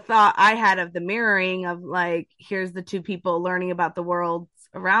the thought I had of the mirroring of like, here's the two people learning about the world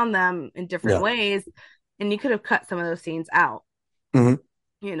around them in different yeah. ways. and you could have cut some of those scenes out. Hmm.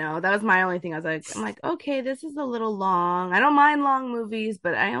 That was my only thing. I'm like, okay, this is a little long. I don't mind long movies,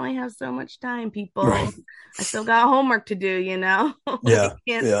 but I only have so much time, people. Right. I still got homework to do. I Yeah.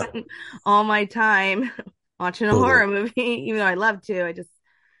 can't Yeah. spend all my time watching a Totally. horror movie, even though I love to.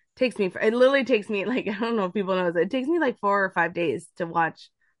 It literally takes me like, I don't know if people know this, it takes me like 4 or 5 days to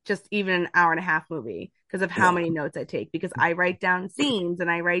watch just even an hour and a half movie because of how Yeah. many notes I take, because I write down scenes and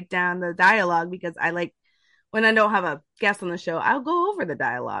I write down the dialogue, because I like, when I don't have a guest on the show, I'll go over the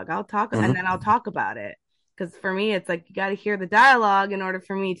dialogue. I'll talk and then Hmm. I'll talk about it. Because for me, it's like you got to hear the dialogue in order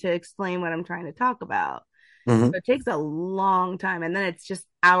for me to explain what I'm trying to talk about. Hmm. So it takes a long time. And then it's just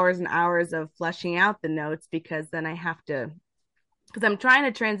hours and hours of fleshing out the notes, because then I have to, because I'm trying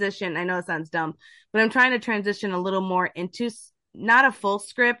to transition. I know it sounds dumb, but I'm trying to transition a little more into not a full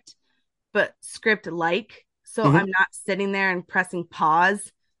script, but script like. So Hmm. I'm not sitting there and pressing pause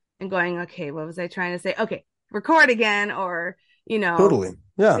and going, okay, what was I trying to say? Okay, record again, or, you know, Totally.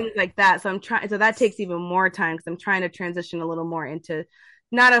 Yeah. things like that. So that takes even more time, because I'm trying to transition a little more into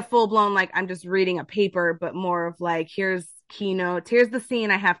not a full blown, like I'm just reading a paper, but more of like, here's keynotes, here's the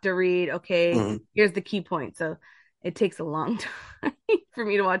scene I have to read. Okay, Hmm. here's the key point. So it takes a long time for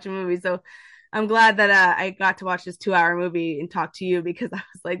me to watch a movie. So I'm glad that I got to watch this 2 hour movie and talk to you, because I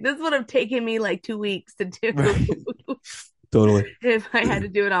was like, this would have taken me like 2 weeks to do Right. Totally. if I had to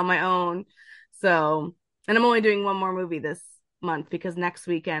do it on my own. So, and I'm only doing one more movie this month, because next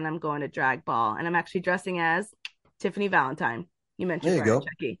weekend I'm going to Drag Ball, and I'm actually dressing as Tiffany Valentine. You There mentioned you Brian go.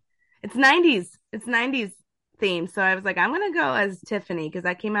 Checky. It's 90s. It's 90s theme. So I was like, I'm going to go as Tiffany, because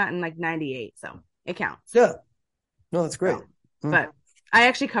that came out in like 98. So it counts. Yeah. No, that's great. So, Hmm. but I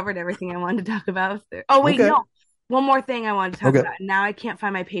actually covered everything I wanted to talk about. Oh, wait, Okay. no. One more thing I wanted to talk Okay. about. Now I can't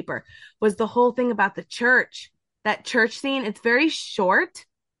find my paper. Was the whole thing about the church. That church scene. It's very short,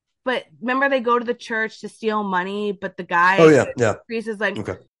 but remember they go to the church to steal money, but the Oh, guy, yeah. the Yeah. priest, is like,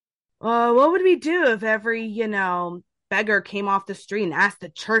 Okay. what would we do if every, beggar came off the street and asked the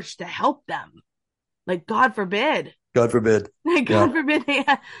church to help them? Like, God forbid. God forbid. Like, Yeah. God forbid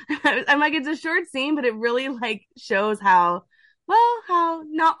I'm like, it's a short scene, but it really like shows how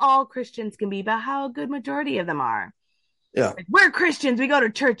not all Christians can be, but how a good majority of them are. Yeah. Like, we're Christians. We go to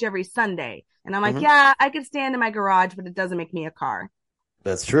church every Sunday. And I'm like, Hmm. yeah, I could stand in my garage, but it doesn't make me a car.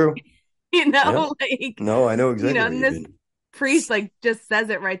 That's true. Yeah. Like, No, I know exactly what and you this mean. priest like just says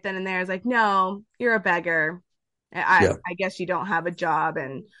it right then and there. It's like, no, you're a beggar. Yeah. I guess you don't have a job.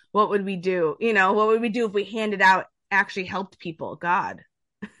 And what would we do? What would we do if we handed out actually helped people? God.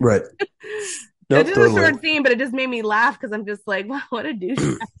 Right. It's Nope. just a Totally. short scene, but it just made me laugh, because I'm just like, wow, what a douche.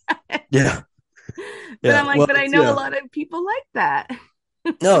 Yeah. But Yeah. I'm like, Well, but I it's, know a yeah. lot of people like that.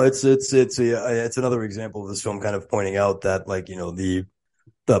 No, it's another example of this film kind of pointing out that, like, the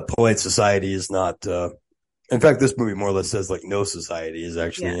polite society is not, in fact, this movie more or less says like no society is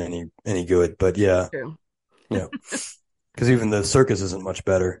actually Yeah, any good. But yeah, true. yeah, because even the circus isn't much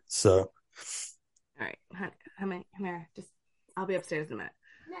better. So All right. Come here. Just, I'll be upstairs in a minute.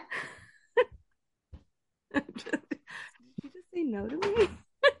 Did you just say no to me?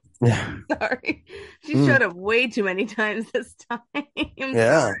 yeah. Sorry. She Mm. showed up way too many times this time. I'm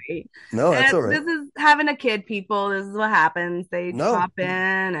Yeah. sorry. No, that's all right. This is having a kid, people. This is what happens. They No. pop in,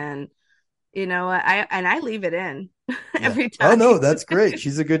 and I leave it in Yeah. every Oh time. no, that's great.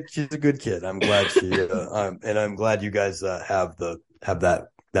 She's a good kid. I'm glad and I'm glad you guys have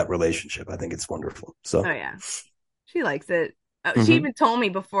that relationship. I think it's wonderful. So. Oh yeah. She likes it. She Hmm. even told me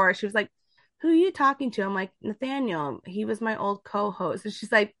before, she was like, who are you talking to? I'm like, Nathaniel. He was my old co-host. And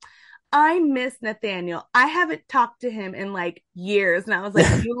she's like, I miss Nathaniel. I haven't talked to him in like years. And I was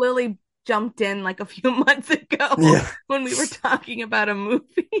like, you literally jumped in like a few months ago Yeah. when we were talking about a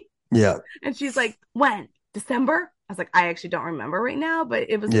movie. Yeah. And she's like, when? December? I was like, I actually don't remember right now, but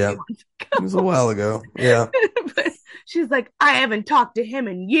it was a Yeah. few months It was a while ago. Yeah. but she's like, I haven't talked to him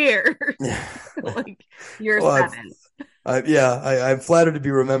in years. Yeah. Like, you're Well, 7. I'm flattered to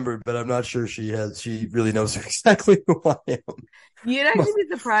be remembered, but I'm not sure she really knows exactly who I am. You'd actually be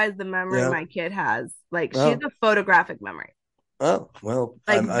surprised the memory Yeah. my kid has. Like, she has Oh, a photographic memory. oh, well,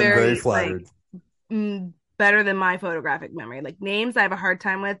 Like, I'm very very, like, flattered. better than my photographic memory. Like, names I have a hard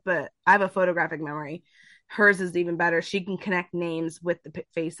time with, but I have a photographic memory. Hers is even better. She can connect names with the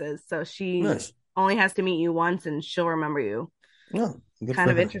faces. So she Nice. only has to meet you once and she'll remember you. Yeah, good Kind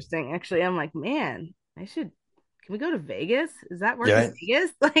for of her. interesting. Actually, I'm like, man, can we go to Vegas? Does that work Yeah, in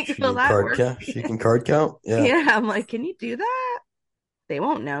Vegas? Like, she will can that card work? count. She can card count. Yeah. Yeah, I'm like, can you do that? They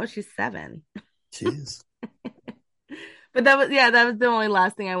won't know. She's 7. Jeez. But that was the only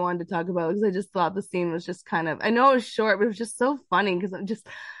last thing I wanted to talk about, because I just thought the scene was just kind of, I know it was short, but it was just so funny, because I'm just,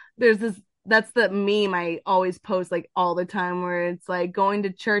 there's this that's the meme I always post like all the time, where it's like going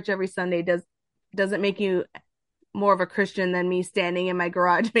to church every Sunday doesn't make you more of a Christian than me standing in my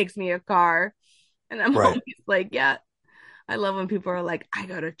garage makes me a car. And I'm Right. always like, yeah, I love when people are like, I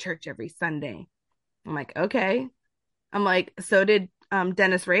go to church every Sunday. I'm like, okay. I'm like, so did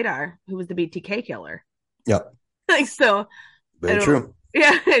Dennis Radar, who was the BTK killer. Yep. Like, so I Very don't, true.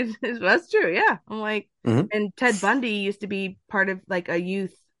 yeah, that's true. Yeah. I'm like, Hmm. and Ted Bundy used to be part of like a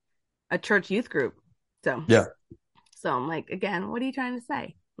church youth group. So, Yeah. so I'm like, again, what are you trying to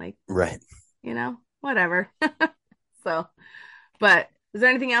say? Like, Right. whatever. So, but is there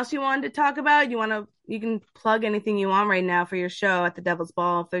anything else you wanted to talk about? You can plug anything you want right now for your show at the Devil's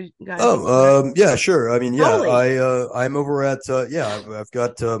Ball if there's got anything you want. Yeah, sure. I mean, yeah, Totally. I'm over at I've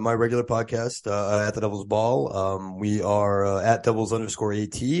got my regular podcast at the Devil's Ball. We are at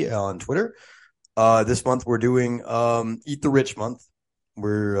Devils_AT on Twitter. This month we're doing Eat the Rich month.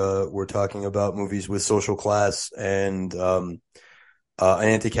 We're talking about movies with social class and an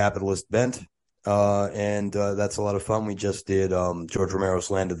anti-capitalist bent. And that's a lot of fun. We just did George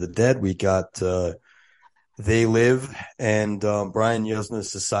Romero's Land of the Dead. We got They Live and Brian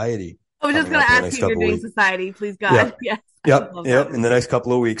Yuzna's Society I was just coming gonna up in the ask next you if you're couple of doing weeks. Society, please God. Yep, Yes, I yep, love that yep. In the movie. next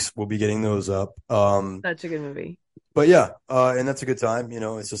couple of weeks, we'll be getting those up. Such a good movie. But yeah, and that's a good time.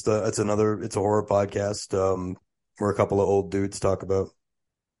 It's a horror podcast. Where a couple of old dudes talk about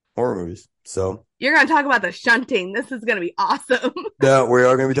horror movies. So You're gonna talk about the shunting. This is gonna be awesome. yeah, we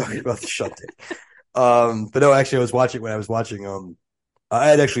are going to be talking about the shunting. But no, actually, when I was watching, I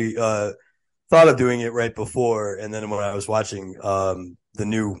had actually thought of doing it right before, and then when I was watching the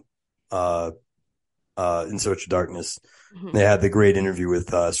new uh, In Search of Darkness, they had the great interview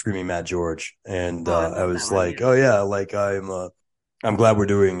with Screaming Matt George, and Oh, I I love that was one. like, Yeah. oh yeah, like I'm glad we're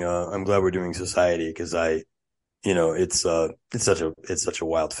doing Society because it's such a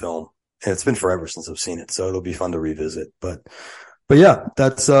wild film, and it's been forever since I've seen it, so it'll be fun to revisit. But yeah,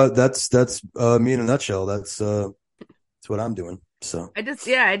 that's me in a nutshell. That's what I'm doing. So I just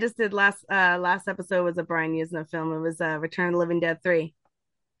did last episode was a Brian Yuzna film. It was Return of the Living Dead 3.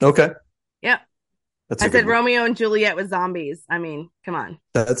 okay, Yep. that's I a good said one. Romeo and Juliet with zombies. I mean, come on.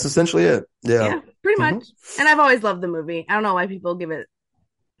 That's essentially it. Yeah. Yeah, pretty Hmm. much. And I've always loved the movie. I don't know why people give it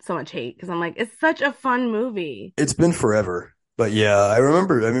so much hate because I'm like, it's such a fun movie. It's been forever, but yeah, I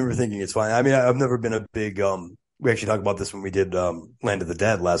remember thinking it's fine. I mean, I've never been a big we actually talked about this when we did Land of the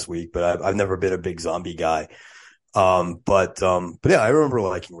Dead last week, but I've never been a big zombie guy. But yeah, I remember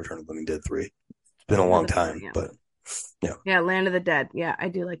liking Return of the Living Dead 3. It's been a long Another one, time, yeah. but yeah. Yeah, Land of the Dead. Yeah, I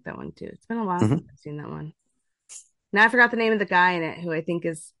do like that one too. It's been a while since Hmm. I've seen that one. Now I forgot the name of the guy in it who I think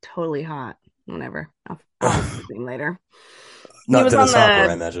is totally hot. Whatever. I'll think of his name later. He Not was on Dennis Hopper, I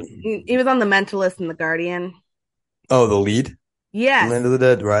the imagine. he was on The Mentalist and The Guardian. Oh, the lead in Yes. Land of the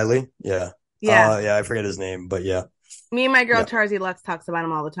Dead, Riley. Yeah. Yeah. Yeah, I forget his name, but yeah. Me and my girl Yeah. Charzy Lux talks about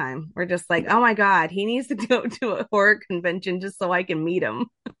him all the time. We're just like, oh my God, he needs to go to a horror convention just so I can meet him.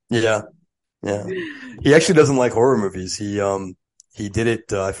 Yeah. Yeah. He actually doesn't like horror movies. He did it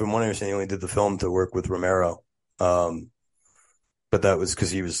from what I understand, he only did the film to work with Romero. But that was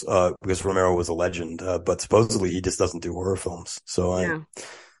because Romero was a legend. But supposedly he just doesn't do horror films. Yeah.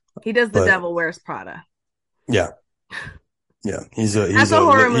 He does The But Devil Wears Prada. yeah, yeah, That's a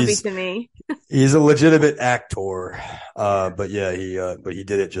horror movie to me. he's a legitimate actor. But yeah, but he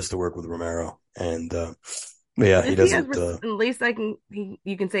did it just to work with Romero, and but yeah, he If he has, doesn't. at least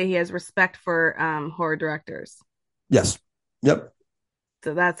you can say he has respect for horror directors. Yes, yep.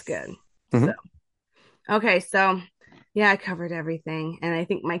 So that's good. So, Hmm. okay. So, yeah, I covered everything. And I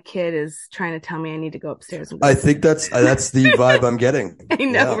think my kid is trying to tell me I need to go upstairs and go I to think that's the vibe I'm getting. I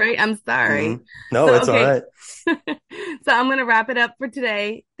know, Yeah. right? I'm sorry. Hmm. No, So, it's all okay. right. So I'm going to wrap it up for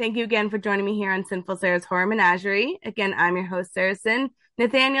today. Thank you again for joining me here on Sinful Sarah's Horror Menagerie. Again, I'm your host, Sarah Sin.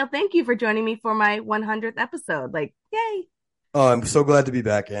 Nathaniel, thank you for joining me for my 100th episode. Like, yay. Oh, I'm so glad to be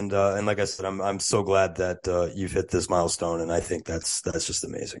back, and like I said, I'm so glad that you've hit this milestone, and I think that's just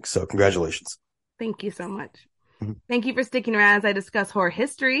amazing. So congratulations. Thank you so much. Mhm. Thank you for sticking around as I discuss horror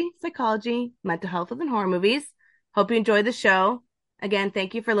history, psychology, mental health within horror movies. Hope you enjoyed the show. Again,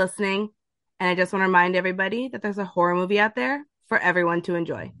 thank you for listening. And I just want to remind everybody that there's a horror movie out there for everyone to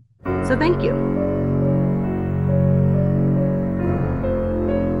enjoy. So thank you.